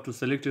you have to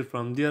select it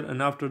from there.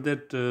 And after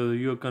that,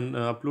 you can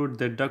upload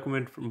that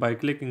document by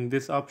clicking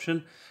this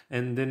option,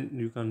 and then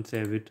you can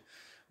save it.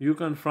 You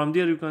can, from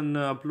there, you can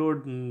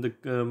upload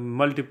the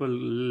multiple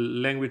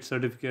language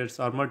certificates,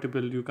 or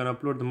multiple, you can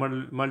upload the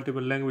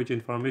multiple language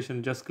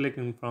information, just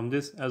clicking from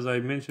this. As I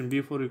mentioned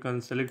before, you can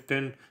select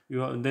 10,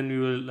 then you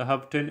will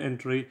have 10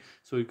 entry,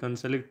 so you can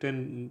select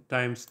 10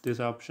 times this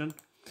option.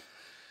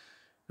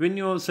 When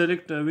you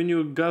select, when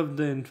you give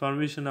the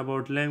information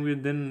about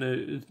language,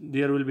 then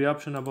there will be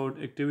option about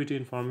activity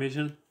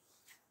information.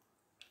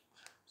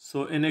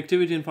 So in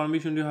activity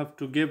information, you have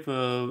to give,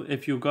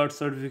 if you got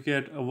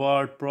certificate,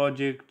 award,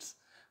 projects,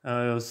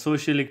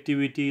 social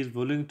activities,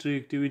 voluntary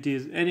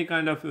activities, any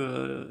kind of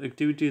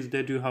activities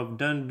that you have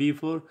done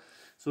before.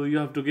 So you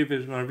have to give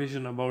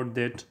information about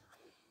that.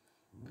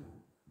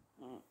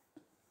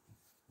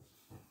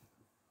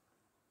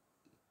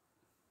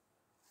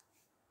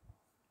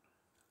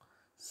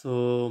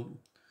 So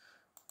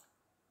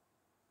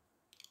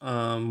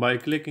by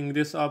clicking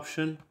this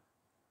option,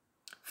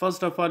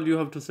 first of all, you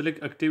have to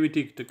select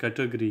activity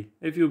category.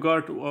 If you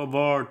got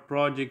award,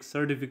 project,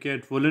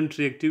 certificate,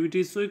 voluntary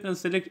activities, so you can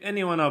select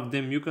any one of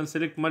them. You can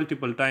select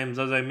multiple times,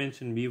 as I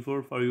mentioned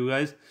before. For you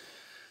guys,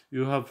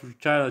 you have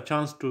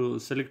chance to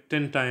select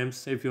 10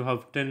 times if you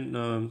have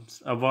 10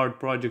 award,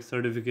 project,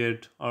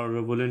 certificate, or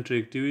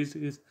voluntary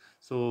activities.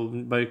 So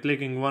by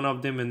clicking one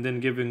of them, and then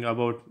giving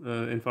about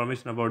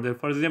information about that.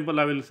 For example,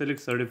 I will select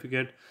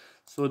certificate.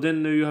 So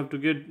then you have to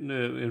get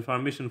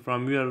information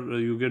from where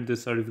you get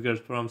this certificate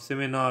from: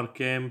 seminar,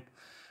 camp,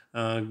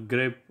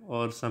 grip,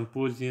 or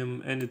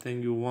symposium,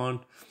 anything you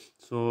want.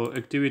 So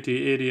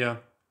activity area,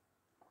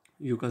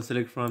 you can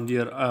select from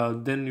there.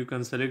 Then you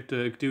can select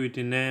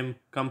activity name,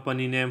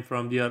 company name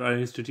from there, or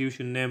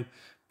institution name.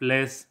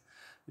 Place,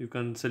 you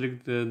can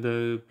select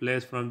the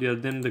place from there.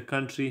 Then the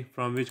country,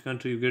 from which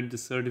country you get the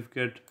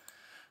certificate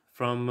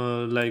from,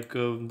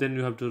 then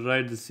you have to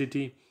write the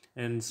city.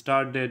 and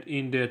start date,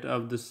 end date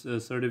of this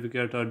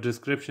certificate or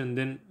description,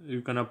 then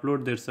you can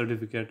upload that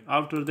certificate.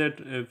 After that,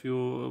 if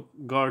you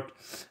got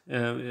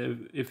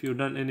if you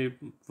done any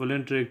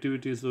voluntary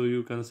activity, so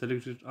you can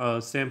select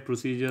it, same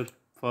procedure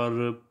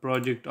for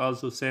project,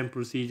 also same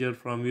procedure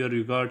from where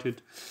you got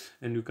it,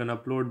 and you can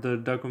upload the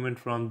document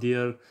from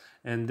there,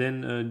 and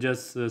then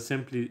just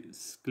simply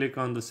click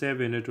on the save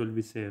and it will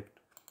be saved.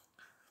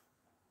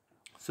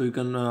 So you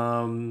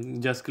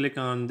can just click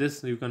on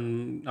this, you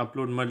can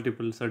upload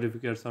multiple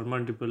certificates or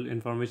multiple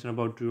information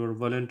about your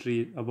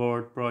voluntary,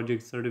 about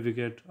project,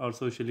 certificate or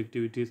social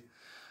activities.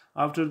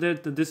 After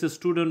that, this is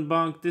student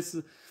bank. This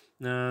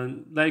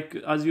like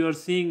as you are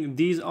seeing,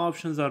 these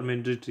options are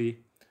mandatory,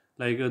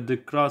 like the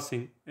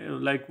crossing,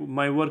 like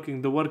my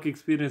working, the work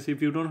experience.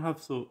 If you don't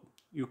have, so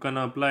you can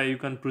apply, you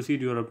can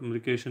proceed your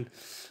application.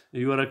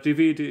 Your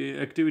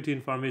activity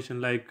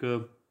information, like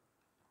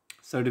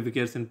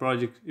certificates and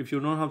projects, if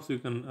you don't have, so you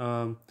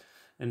can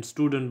and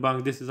student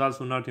bank, this is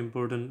also not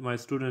important. My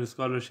student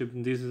scholarship,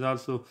 this is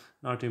also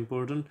not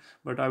important,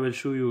 but I will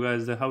show you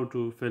guys how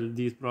to fill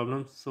these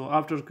problems. So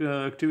after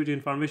activity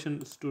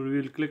information,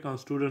 we will click on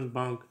student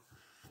bank.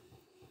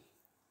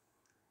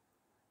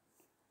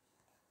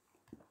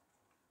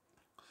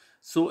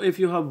 So if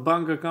you have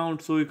bank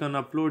account, so you can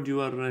upload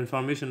your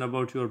information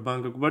about your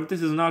bank account, but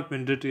this is not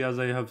mandatory, as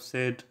I have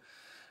said.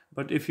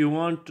 But if you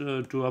want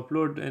to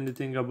upload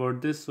anything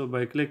about this, so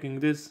by clicking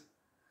this,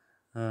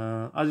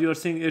 as you are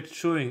seeing, it's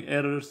showing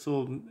error,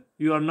 so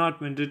you are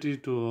not mandatory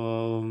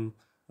to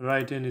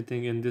write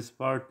anything in this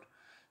part.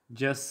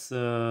 Just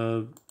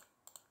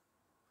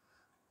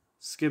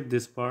skip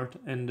this part,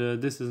 and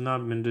this is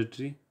not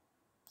mandatory,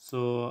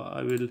 so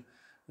I will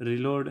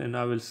reload and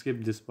I will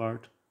skip this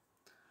part.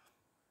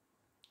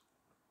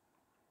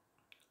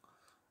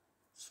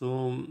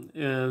 So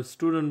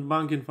student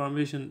bank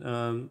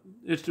information,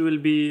 it will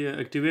be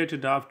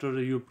activated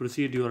after you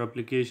proceed your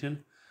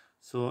application.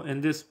 So in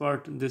this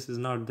part, this is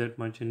not that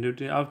much in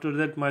duty. After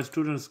that, my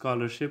student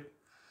scholarship.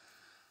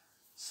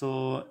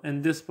 So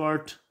in this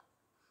part,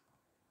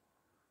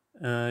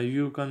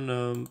 you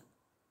can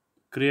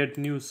create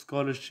new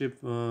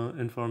scholarship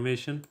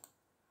information.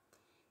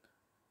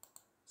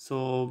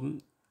 So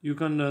you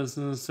can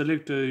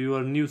select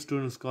your new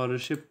student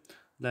scholarship,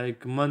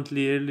 like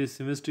monthly, yearly,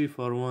 semester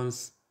for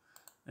once,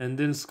 and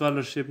then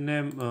scholarship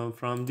name.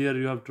 From there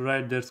you have to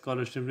write that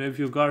scholarship name. If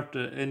you got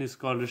any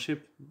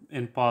scholarship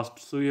in past,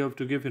 so you have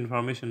to give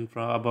information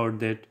about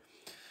that.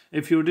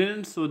 If you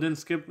didn't, so then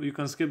skip, you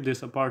can skip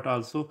this part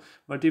also.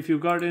 But if you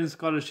got any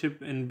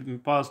scholarship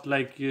in past,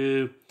 like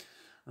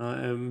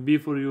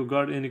before you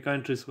got any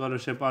country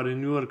scholarship, or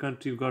in your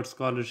country you got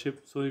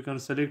scholarship, so you can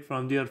select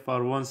from there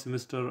for one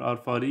semester or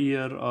for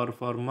year or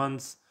for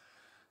months.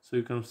 So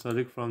you can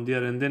select from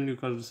there, and then you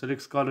can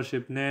select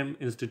scholarship name,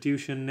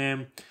 institution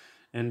name,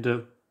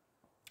 and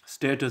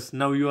status.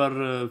 Now you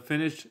are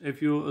finished. If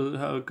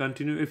you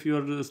continue, if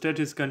your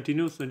status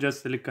continues, so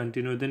just select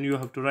continue, then you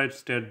have to write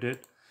state date.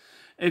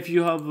 If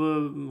you have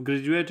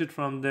graduated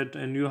from that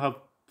and you have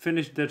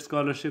finished that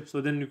scholarship,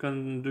 so then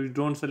you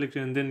don't select it,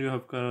 and then you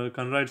have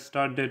can write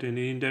start date and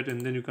end date,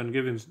 and then you can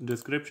give in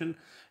description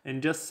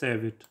and just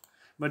save it.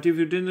 But if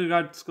you didn't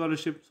got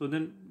scholarship, so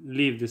then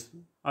leave this.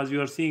 As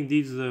you are seeing,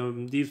 these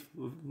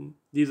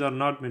are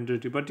not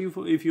mandatory. But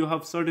if you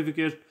have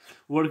certificate,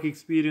 work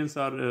experience,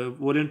 or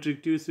voluntary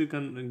activities, you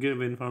can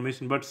give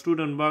information. But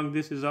student bank,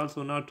 this is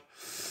also not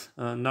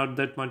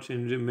that much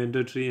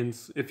mandatory. And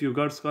if you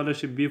got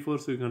scholarship before,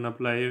 so you can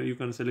apply, you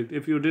can select.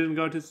 If you didn't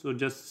got it, so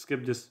just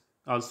skip this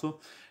also.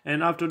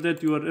 And after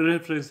that, your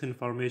reference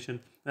information,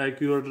 like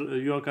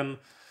you can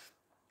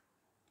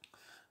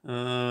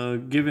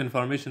give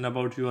information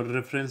about your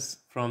reference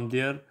from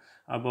there,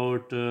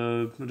 about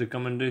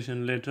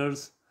recommendation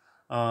letters,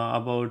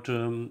 about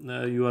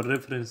your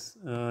reference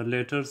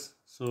letters.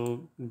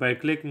 So by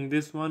clicking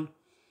this one,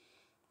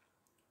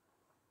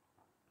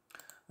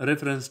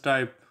 reference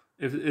type,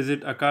 if is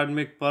it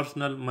academic,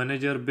 personal,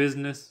 manager,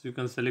 business, you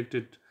can select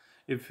it.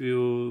 If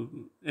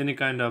you any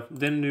kind of,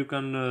 then you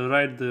can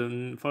write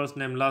the first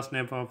name, last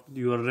name of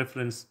your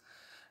reference,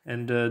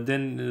 and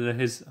then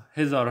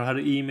his or her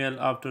email.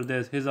 After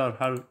this, his or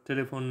her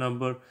telephone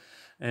number,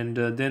 and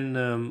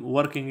then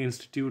working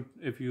institute,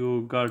 if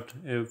you got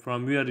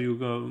from where you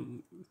go,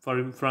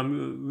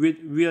 from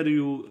where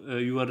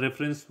your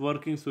reference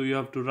working, so you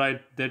have to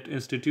write that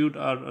institute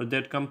or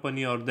that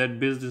company or that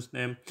business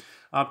name.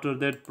 After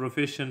that,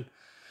 profession,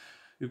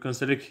 you can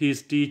select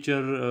his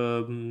teacher,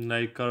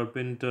 like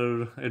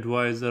carpenter,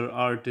 advisor,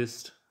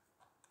 artist.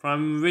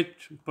 From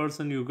which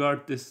person you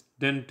got this,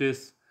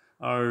 dentist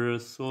or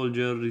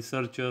soldier,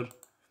 researcher,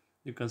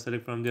 you can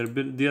select from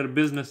their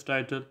business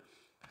title.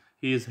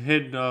 He is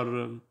head,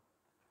 or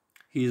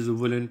he is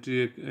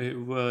volunteer,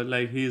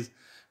 like he is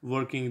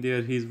working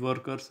there, he is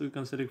worker, so you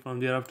can select from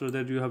there. After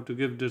that, you have to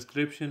give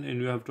description, and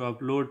you have to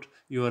upload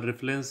your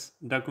reference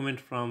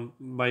document from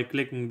by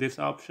clicking this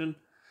option.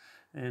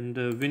 And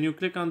when you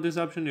click on this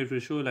option, it will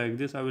show like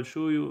this. I will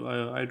show you,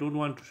 I don't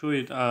want to show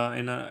it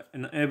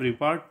in every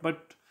part,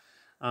 but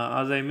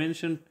as I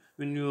mentioned,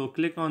 when you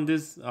click on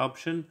this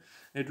option,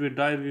 it will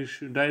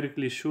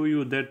directly show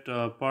you that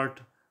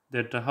part,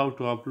 that how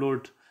to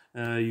upload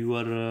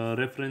your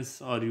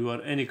reference or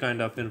your any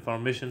kind of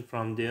information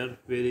from there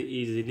very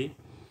easily.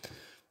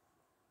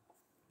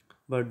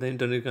 But the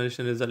internet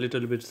connection is a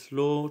little bit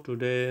slow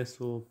today,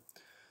 so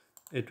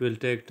it will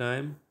take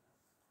time.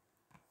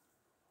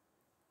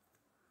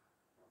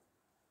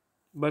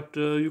 But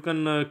you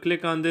can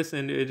click on this,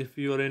 and if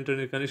your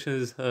internet connection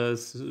is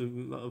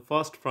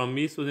fast from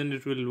me, so then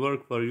it will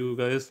work for you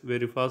guys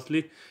very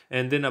fastly,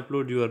 and then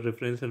upload your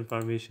reference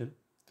information.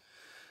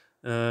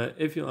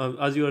 If you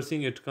as you are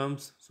seeing, it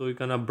comes, so you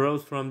can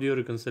browse from there.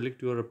 You can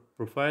select your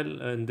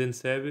profile and then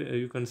save it.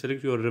 You can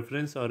select your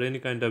reference or any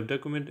kind of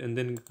document, and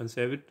then you can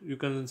save it. You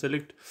can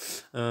select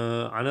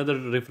another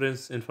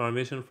reference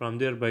information from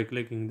there by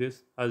clicking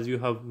this, as you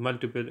have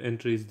multiple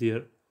entries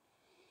there.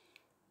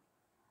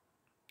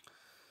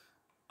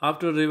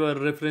 After your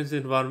reference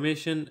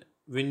information,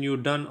 when you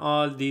done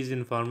all these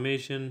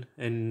information,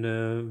 and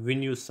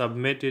when you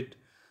submit it,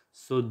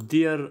 so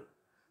there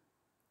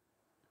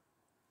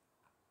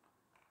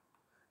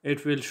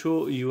it will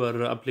show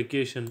your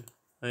application.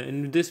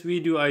 In this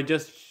video I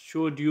just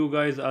showed you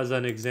guys as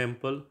an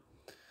example.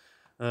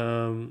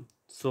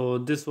 So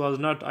this was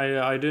not,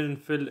 I didn't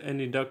fill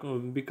any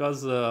document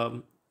because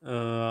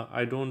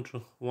I don't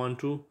want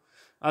to,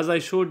 as I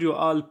showed you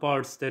all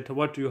parts, that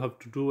what you have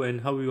to do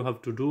and how you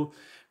have to do.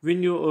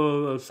 When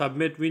you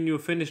submit, when you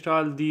finished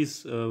all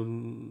these,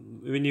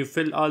 when you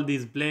fill all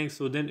these blanks,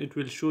 so then it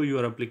will show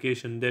your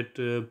application,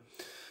 that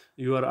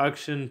your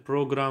action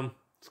program,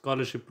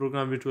 scholarship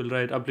program, which will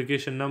write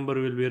application number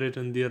will be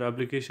written there,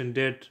 application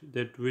date,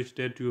 that which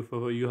date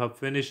you have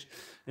finished,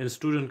 and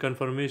student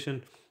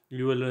confirmation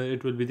you will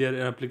it will be there,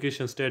 in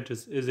application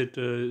status is it,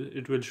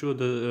 it will show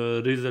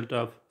the result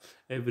of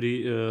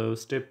every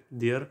step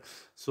there.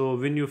 So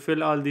when you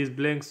fill all these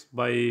blanks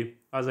by,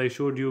 as I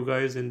showed you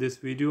guys in this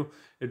video,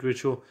 it will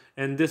show.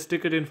 And this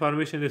ticket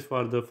information is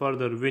for the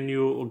further, when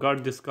you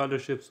got the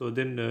scholarship, so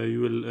then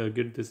you will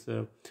get this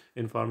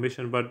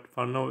information, but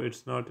for now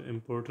it's not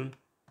important.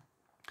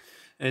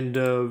 And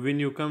when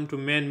you come to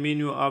main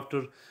menu,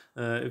 after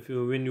if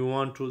you when you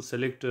want to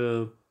select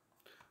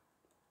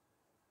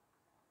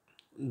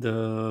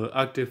the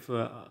active,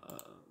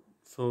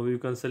 so you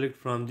can select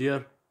from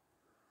there.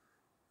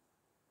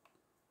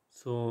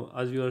 So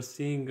as you are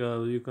seeing,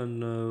 you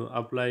can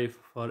apply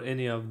for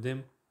any of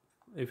them.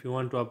 If you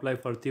want to apply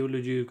for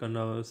theology, you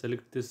can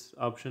select this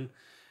option.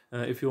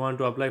 If you want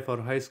to apply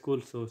for high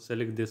school, so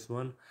select this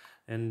one.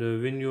 And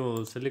when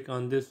you select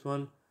on this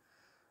one,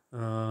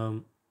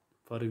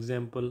 for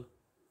example,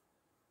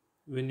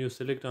 when you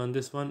select on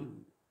this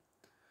one,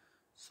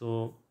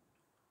 so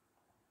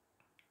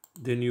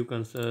then you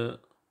can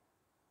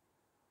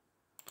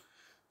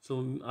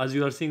so as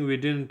you are seeing, we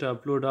didn't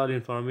upload all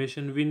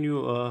information. When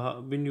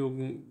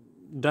you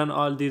done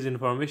all these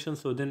information,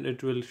 so then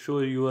it will show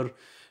you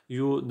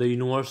the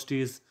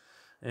universities,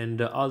 and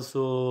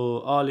also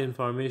all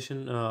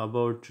information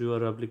about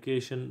your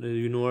application,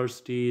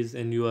 universities,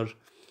 and your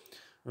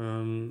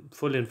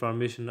full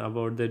information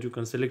about that. You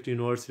can select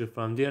university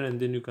from there, and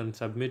then you can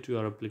submit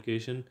your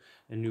application,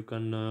 and you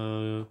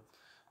can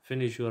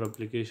finish your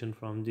application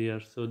from there.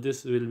 So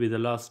this will be the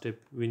last step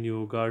when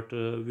you got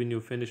when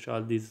you finish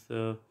all these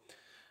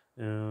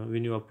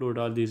when you upload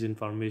all these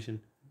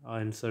information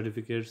and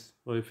certificates.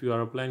 So if you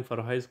are applying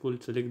for high school,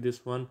 select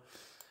this one,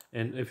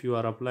 and if you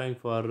are applying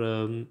for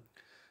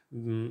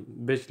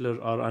bachelor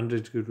or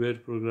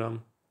undergraduate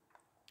program,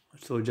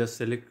 so just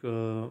select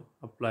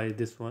apply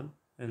this one,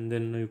 and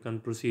then you can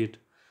proceed.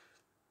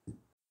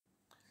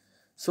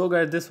 So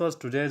guys, this was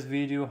today's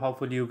video.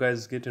 Hopefully you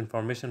guys get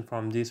information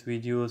from these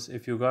videos.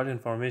 If you got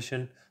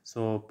information,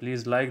 so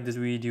please like this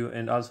video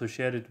and also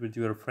share it with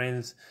your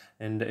friends.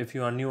 And if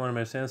you are new on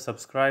my channel,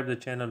 subscribe the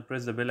channel,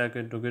 press the bell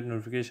icon to get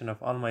notification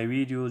of all my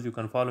videos. You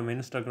can follow me on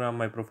Instagram,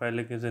 my profile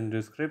link is in the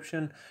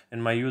description,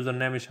 and my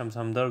username is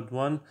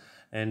Hamdard1.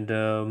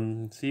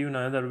 And see you in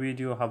another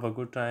video. Have a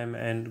good time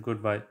and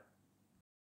goodbye.